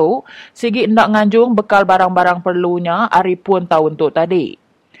barang-barang tu sigi ndak nganjung bekal barang-barang perlunya hari pun tahun tu tadi.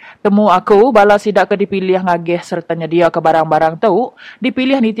 Temu aku, bala sidak ke dipilih ngagih serta nyedia ke barang-barang tu,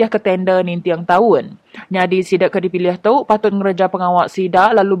 dipilih nitiah ke tender nintiang tahun. Nyadi sidak ke dipilih tu, patut ngereja pengawak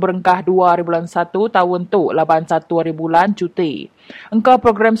sidak lalu berengkah 2 bulan 1 tahun tu, laban 1 bulan cuti. Engkau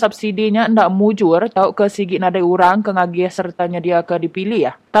program subsidinya ndak mujur, tau ke sigi nadai urang ke ngagih serta nyedia ke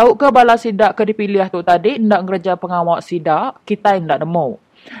dipilih. Tau ke bala sidak ke dipilih tu tadi, ndak ngereja pengawak sidak, kita ndak nemu.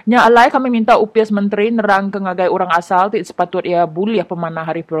 Nya alai kami minta upias menteri nerang ke ngagai orang asal ti sepatut ia buliah pemanah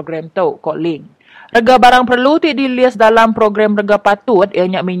hari program tu kok link. Rega barang perlu ti dilias dalam program rega patut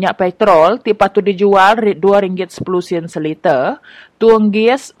ianya minyak petrol ti patut dijual RM2.10 seliter, tuang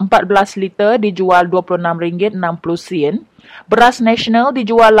gas 14 liter dijual RM26.60, beras nasional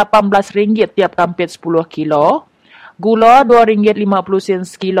dijual RM18 tiap kampit 10 kilo. Gula RM2.50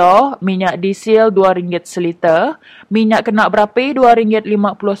 sekilo, minyak diesel RM2 seliter, minyak kena berapi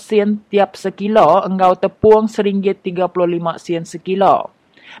RM2.50 tiap sekilo, enggau tepung RM1.35 sekilo.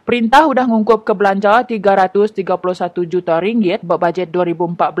 Perintah sudah ngungkup ke belanja RM331 juta berbajet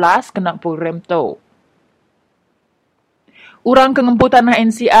 2014 kena program tu. Urang kengempu tanah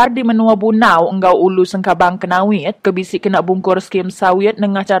NCR di menua Bunau enggau ulu sengkabang kenawit kebisik kena bungkur skim sawit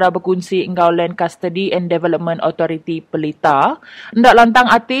dengan cara berkunci enggau Land Custody and Development Authority Pelita. Ndak lantang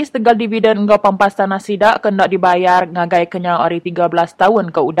atis tegal dividen enggau pampas tanah sidak kendak dibayar ngagai kenyang hari 13 tahun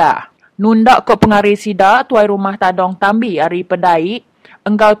ke udah. Nundak ke pengari sidak tuai rumah Tadong Tambi hari Pedai.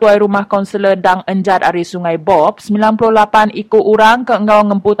 Engkau tuai rumah konselor Dang Enjat ari Sungai Bob, 98 ikut orang ke engkau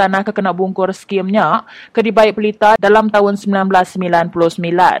ngempu tanah ke kena bungkur skimnya ke dibaik Pelita dalam tahun 1999.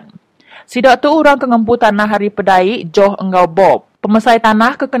 Sidak tu orang ke ngempu tanah hari Pedai, Joh engkau Bob. Pemesai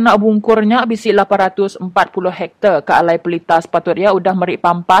tanah ke kena bungkurnya bisik 840 hektar ke alai Pelita sepatutnya udah merik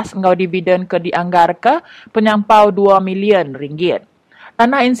pampas engkau dividen ke dianggar ke penyampau RM2 million.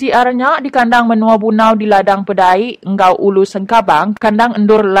 Tanah NCR-nya di kandang menua Bunau di ladang Pedai, enggau ulu Sengkabang, kandang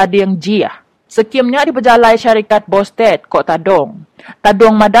endur lading Jiah. Skimnya diperjalai syarikat Bosted, kok Tadong.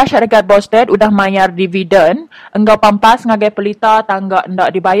 Tadong madah syarikat Bosted udah mayar dividen, enggau pampas ngagai Pelita tangga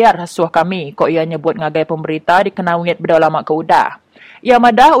endak dibayar hasuh kami, kok ia nyebut ngagai pemberita di kenawit berdau lama ke udah. Ia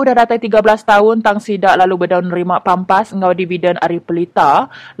madah udah datai 13 tahun tang sidak lalu berdaun nerima pampas engkau dividen ari Pelita.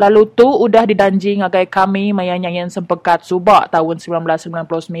 Lalu tu udah didanji ngagai kami maya nyanyian sempekat subak tahun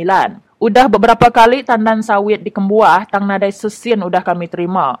 1999. Udah beberapa kali tandan sawit di Kembuah tang nadai sesin udah kami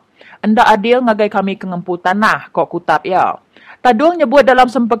terima. Endak adil ngagai kami kengempu tanah kok kutap ya. Taduang nyebut dalam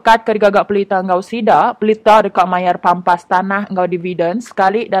sempekat ke digagak pelita ngau sida, pelita dekat mayar pampas tanah ngau dividen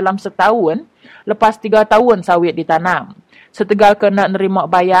sekali dalam setahun, lepas 3 tahun sawit ditanam. Setegal kena nerima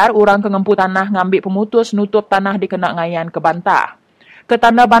bayar, orang kengempu tanah ngambil pemutus nutup tanah dikena ngayan ke bantah. Ke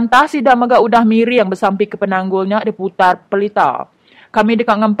tanda bantah, sida mega udah miring bersampi ke penanggulnya diputar pelita. Kami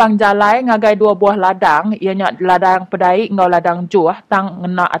dekat ngempang jalai ngagai 2 buah ladang, ianya ladang pedai ngau ladang juh tang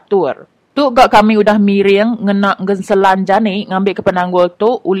ngena atur. Tu gak kami udah miring ngena genselan jani ngambil ke penanggul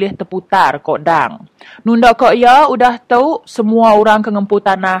tu ulih terputar kok dang. Nunda kok ya udah tahu semua orang ke ngempu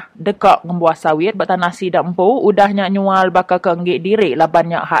tanah dekat ngembuah sawit bertanah sida empu udahnya nyual bakal ke enggik diri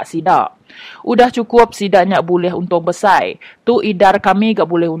labannya hak sida. Udah cukup sidanya boleh untung besar. Tu idar kami gak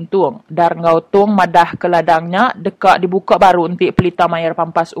boleh untung. Dar ngau tung madah ke ladangnya dekat dibuka baru untuk pelita mayar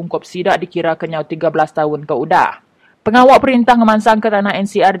pampas ungkop sida dikira kenyau 13 tahun ke udah. Pengawak perintah ngemansang ke tanah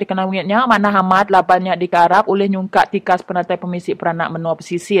NCR di kenawitnya, mana hamat labannya dikarap oleh nyungkat tikas penatai pemisik peranak menua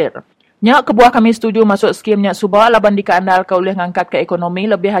pesisir. Nyak kebuah kami setuju masuk skim Nyak Subah laban dikandal ke oleh ngangkat ke ekonomi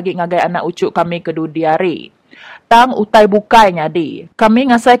lebih hagi ngagai anak ucuk kami ke diari. Tang utai bukai nyadi.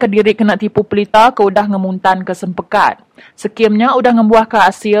 Kami ngasai ke diri kena tipu pelita ke udah ngemuntan ke sempekat. Skimnya udah ngembuah ke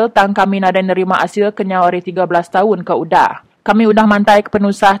hasil, tang kami nadai nerima hasil kenyawari 13 tahun ke udah. Kami udah mantai ke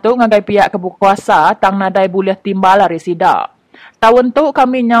penusah tu ngagai pihak kebukuasa tang nadai boleh timbal lari sida. Tahun tu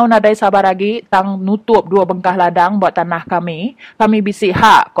kami nyau nadai sabar lagi tang nutup 2 bengkah ladang buat tanah kami. Kami bisik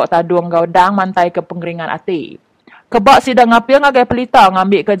hak kok taduang gaudang mantai ke pengeringan ati. Kebak sida ngapil ngagai pelita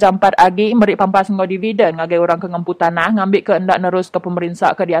ngambil ke jampat agi merik pampas ngau dividen ngagai orang ke ngempu tanah ngambil ke endak nerus ke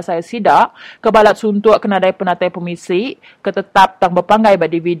pemerintah ke diasai sida ke balat suntuk ke nadai penatai pemisi ke tetap tang berpanggai ba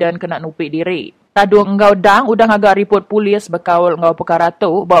dividen kena nupik diri. Taduang ngau dang udah ngagak report polis berkaul ngau perkara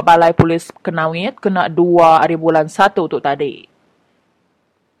tu bawa balai polis kenawit kena 2 hari bulan 1 tu tadi.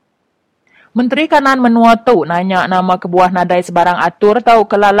 Menteri Kanan menua tu nanya nama kebuah nadai sebarang atur tau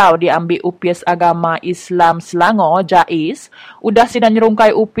kelalau diambil UPS Agama Islam Selangor, JAIS, udah sidang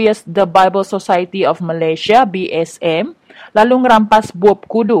nyerungkai UPS The Bible Society of Malaysia, BSM, lalu ngerampas Bob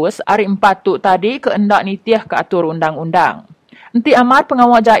Kudus hari 4 tu tadi keendak nitiah ke atur undang-undang. Enti amat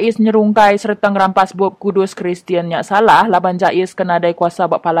pengawal JAIS nyerungkai serta ngerampas Bob Kudus Kristian Nyak salah, laban JAIS ke nadai kuasa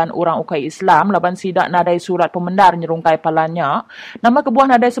bapalan orang ukai Islam, laban sidak nadai surat pemendar nyerungkai palannya, nama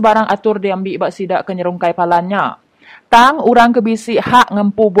kebuah nadai sebarang atur diambil bak sidak ke nyerungkai palannya. Tang orang kebisi hak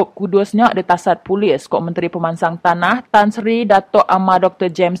ngempu Bob Kudusnya di tasat polis, kok Menteri Pemansang Tanah Tan Sri Datuk Amar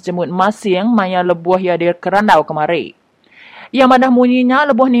Dr. James Jemut Masing maya lebuh yadir kerandau kemari. Yang madah munyinya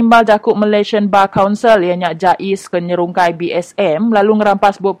lebuh nimbal jakuk Malaysian Bar Council ianya JAIS ke nyerungkai BSM lalu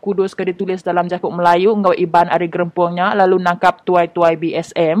ngerampas Bob Kudus ke ditulis dalam jakuk Melayu ngau iban ari gerempungnya lalu nangkap tuai-tuai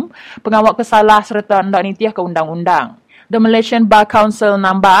BSM pengawak kesalah serta ndak nitiah ke undang-undang. The Malaysian Bar Council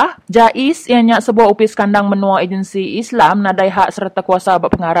nambah, JAIS ianya sebuah upis kandang menua agensi Islam nadai hak serta kuasa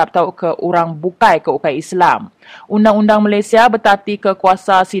berpengarap tau ke orang bukai ke ukai Islam. Undang-undang Malaysia bertati ke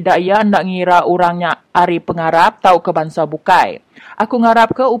kuasa sidaya ndak ngira orangnya ari pengarap tau ke bangsa bukai. Aku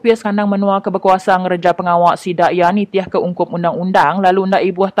ngarap ke upis kandang menua ke berkuasa ngereja pengawak sidaya nitiah ke ungkup undang-undang lalu ndak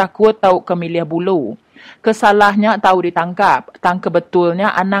ibuah takut tau ke milih bulu. Kesalahnya tahu ditangkap, tang kebetulnya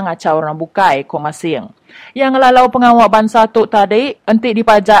anang acau orang bukai ko masing. Yang lalau pengawak bangsa tu tadi, entik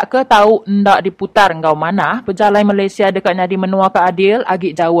dipajak ke tahu ndak diputar ngau mana, pejalai Malaysia dekatnya di menua ke adil,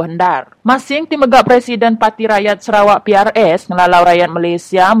 agik jauh hendar. Masing timegak Presiden Parti Rakyat Sarawak PRS, ngelalau rakyat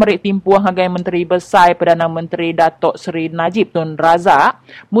Malaysia, merik timpuah ngagai Menteri Besar Perdana Menteri Datuk Seri Najib Tun Razak,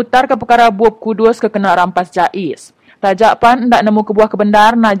 mutar ke perkara Bob Kudus ke kena rampas JAIS. Tajapan ndak nemu kebuah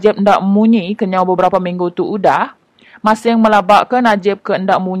kebendar, Najib ndak munyi kenyau beberapa minggu tu udah. Masing melabak ke Najib ke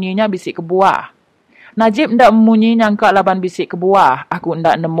ndak munyinya bisik kebuah. Najib ndak memunyi nyangka laban bisik kebuah. Aku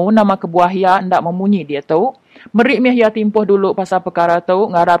ndak nemu nama kebuah ya ndak memunyi dia tu. Merik mih ya timpuh dulu pasal perkara tu,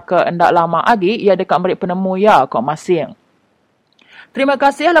 ngarap ke ndak lama lagi ia dekat merik penemu ya kok masing. Terima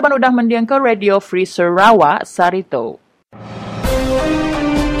kasih laban udah mendiang ke Radio Free Sarawak Sarito.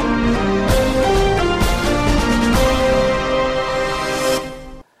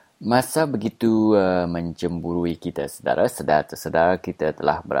 Masa begitu mencemburui kita, saudara. Sedar kita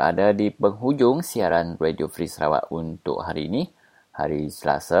telah berada di penghujung siaran Radio Free Sarawak untuk hari ini. Hari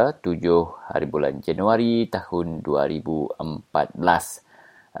Selasa, 7 hari bulan Januari tahun 2014.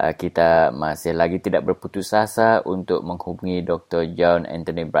 Kita masih lagi tidak berputus asa untuk menghubungi Dr. John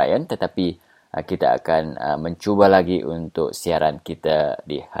Anthony Bryan, tetapi kita akan mencuba lagi untuk siaran kita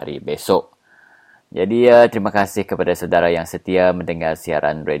di hari besok. Jadi, terima kasih kepada saudara yang setia mendengar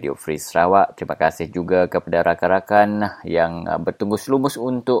siaran Radio Free Sarawak. Terima kasih juga kepada rakan-rakan yang bertunggus lumus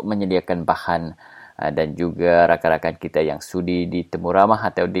untuk menyediakan bahan dan juga rakan-rakan kita yang sudi ditemu ramah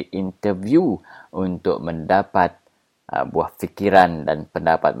atau diinterview untuk mendapat buah fikiran dan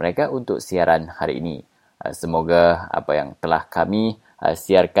pendapat mereka untuk siaran hari ini. Semoga apa yang telah kami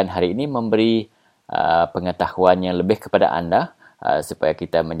siarkan hari ini memberi pengetahuan yang lebih kepada anda, supaya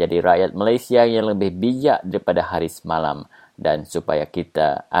kita menjadi rakyat Malaysia yang lebih bijak daripada hari semalam, dan supaya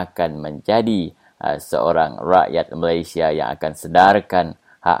kita akan menjadi seorang rakyat Malaysia yang akan sedarkan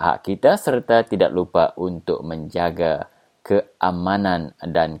hak-hak kita serta tidak lupa untuk menjaga keamanan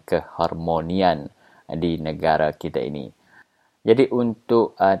dan keharmonian di negara kita ini. Jadi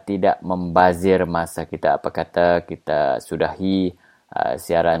untuk tidak membazir masa kita, apa kata kita sudahi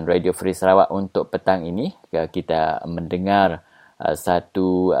siaran Radio Free Sarawak untuk petang ini. Kita mendengar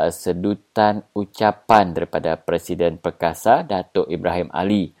satu sedutan ucapan daripada Presiden Perkasa, Datuk Ibrahim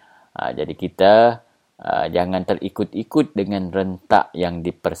Ali. Jadi kita jangan terikut-ikut dengan rentak yang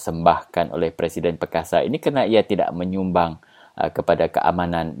dipersembahkan oleh Presiden Perkasa ini, kerana ia tidak menyumbang kepada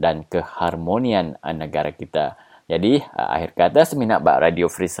keamanan dan keharmonian negara kita. Jadi, akhir kata, seminat bak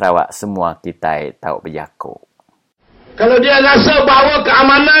Radio Free Sarawak, semua kita tahu berjaku. Kalau dia rasa bahawa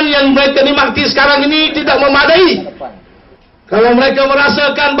keamanan yang mereka nikmati sekarang ini tidak memadai, kalau mereka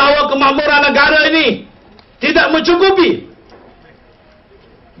merasakan bahawa kemakmuran negara ini tidak mencukupi,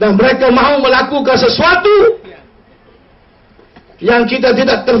 dan mereka mahu melakukan sesuatu yang kita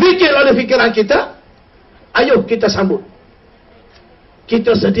tidak terfikir oleh fikiran kita, ayo kita sambut.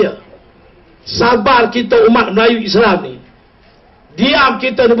 Kita sedia. Sabar kita umat Melayu Islam ni. Diam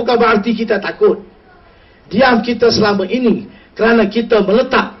kita ni bukan berarti kita takut. Diam kita selama ini kerana kita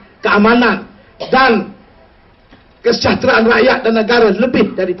meletak keamanan dan kesejahteraan rakyat dan negara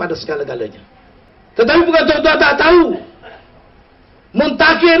lebih daripada segala-galanya. Tetapi bukan tuan-tuan tak tahu.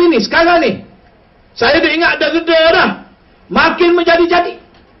 Muntakhir ini sekarang ni, saya dah ingat dah geda dah, makin menjadi-jadi.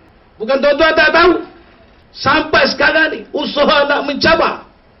 Bukan tuan-tuan tak tahu. Sampai sekarang ni usaha nak mencabar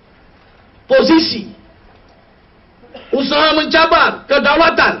posisi, usaha mencabar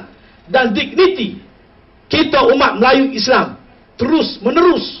kedaulatan dan digniti kita umat Melayu Islam terus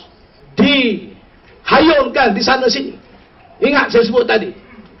menerus dihayunkan di sana sini. Ingat saya sebut tadi,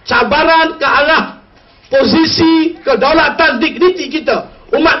 cabaran ke arah posisi kedaulatan digniti kita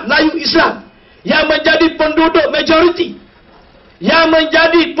umat Melayu Islam yang menjadi penduduk majoriti, yang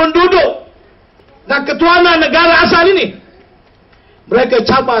menjadi penduduk dan ketuanan negara asal ini, mereka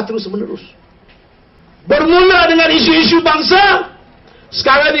cabar terus menerus. Bermula dengan isu-isu bangsa,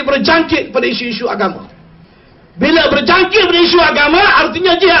 sekarang ini berjangkit pada isu-isu agama. Bila berjangkit pada isu agama,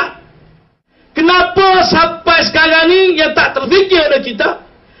 artinya jihad. Kenapa sampai sekarang ini yang tak terfikir oleh kita,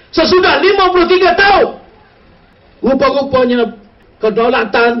 sesudah 53 tahun, rupa-rupanya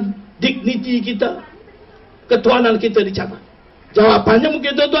kedaulatan, digniti kita, ketuanan kita dicabar? Jawapannya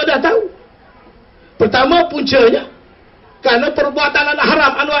mungkin tuan-tuan dah tahu. Pertama, puncanya kerana perbuatan anak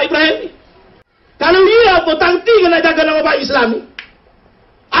haram Anwar Ibrahim ni. Kalau dia bertangti nak jaga nama baik Islam ni,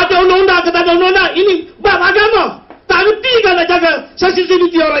 ada undang-undang ke tak ada undang-undang, ini bab agama. Tak reti kan nak jaga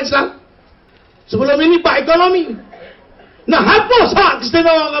sensitiviti orang Islam. Sebelum ini bab ekonomi. Nah, hapus hak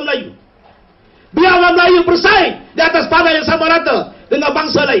keistimewaan orang Melayu. Biar orang Melayu bersaing di atas padang yang sama rata dengan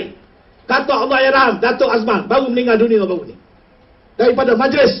bangsa lain. Kata Allah Yarham Datuk Azman, baru meninggal dunia baru ni, daripada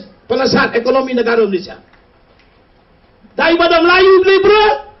Majlis Penasihat Ekonomi Negara Malaysia. Daripada Melayu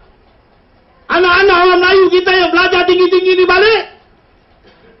liberal, anak-anak orang Melayu kita yang belajar tinggi-tinggi di balik,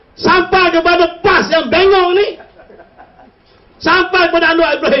 sampai kepada PAS yang bengong ni, sampai kepada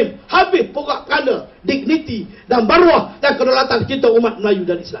Anwar Ibrahim, habis pokok kanda digniti dan maruah dan kedaulatan kita umat Melayu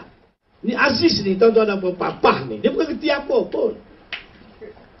dan Islam. Ni Aziz ni, tuan-tuan dan puan-puan ni, dia bukan kerti apa pun.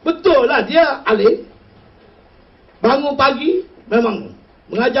 Betul lah, dia alim, bangun pagi, memang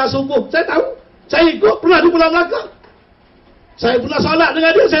mengajar subuh, saya tahu. Saya ikut, pernah di Pulau Melaka. Saya pernah solat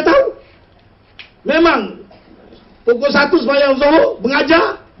dengan dia, saya tahu. Memang pukul 1 sembahyang Zuhur,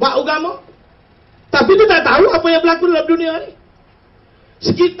 mengajar bab agama. Tapi dia tak tahu apa yang berlaku dalam dunia ni.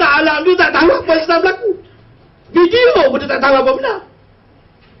 Sekitar alam dia tak tahu apa yang sedang berlaku. Video pun dia tak tahu apa benar.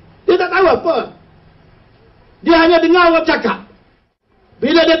 Dia tak tahu apa. Dia hanya dengar orang cakap.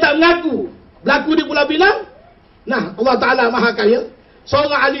 Bila dia tak mengaku berlaku di Pulau Pinang, nah, Allah Ta'ala Maha Kaya,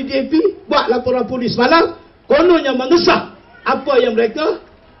 seorang ahli DAP buat laporan polis malam, kononnya mengesah apa yang mereka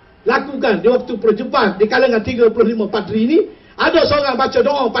lakukan di waktu perjumpaan di kalangan 35 padri ini. Ada seorang baca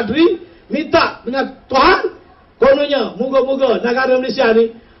doa padri, minta dengan Tuhan, kononnya moga-moga negara Malaysia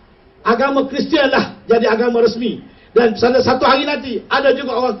ni agama Kristian lah jadi agama resmi, dan satu hari nanti ada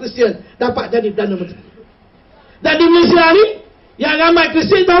juga orang Kristian dapat jadi Perdana Menteri. Dan di Malaysia ni yang ramai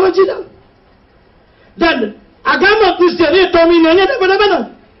Kristian itu orang Cina, dan agama Kristian ni dominannya daripada mana?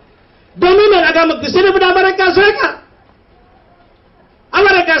 Dominan agama Kristian daripada Amerika Serikat.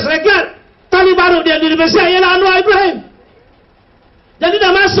 Amerika Serikat, Taliban teruk dia di Indonesia ialah Anwar Ibrahim. Jadi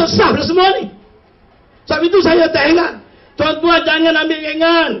dah masuk sah dah semua ni. Sebab itu saya tak heran. Tuan-tuan jangan ambil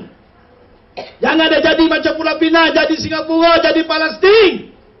ringan. Jangan ada jadi macam Pulau Pinang, jadi Singapura, jadi Palestin.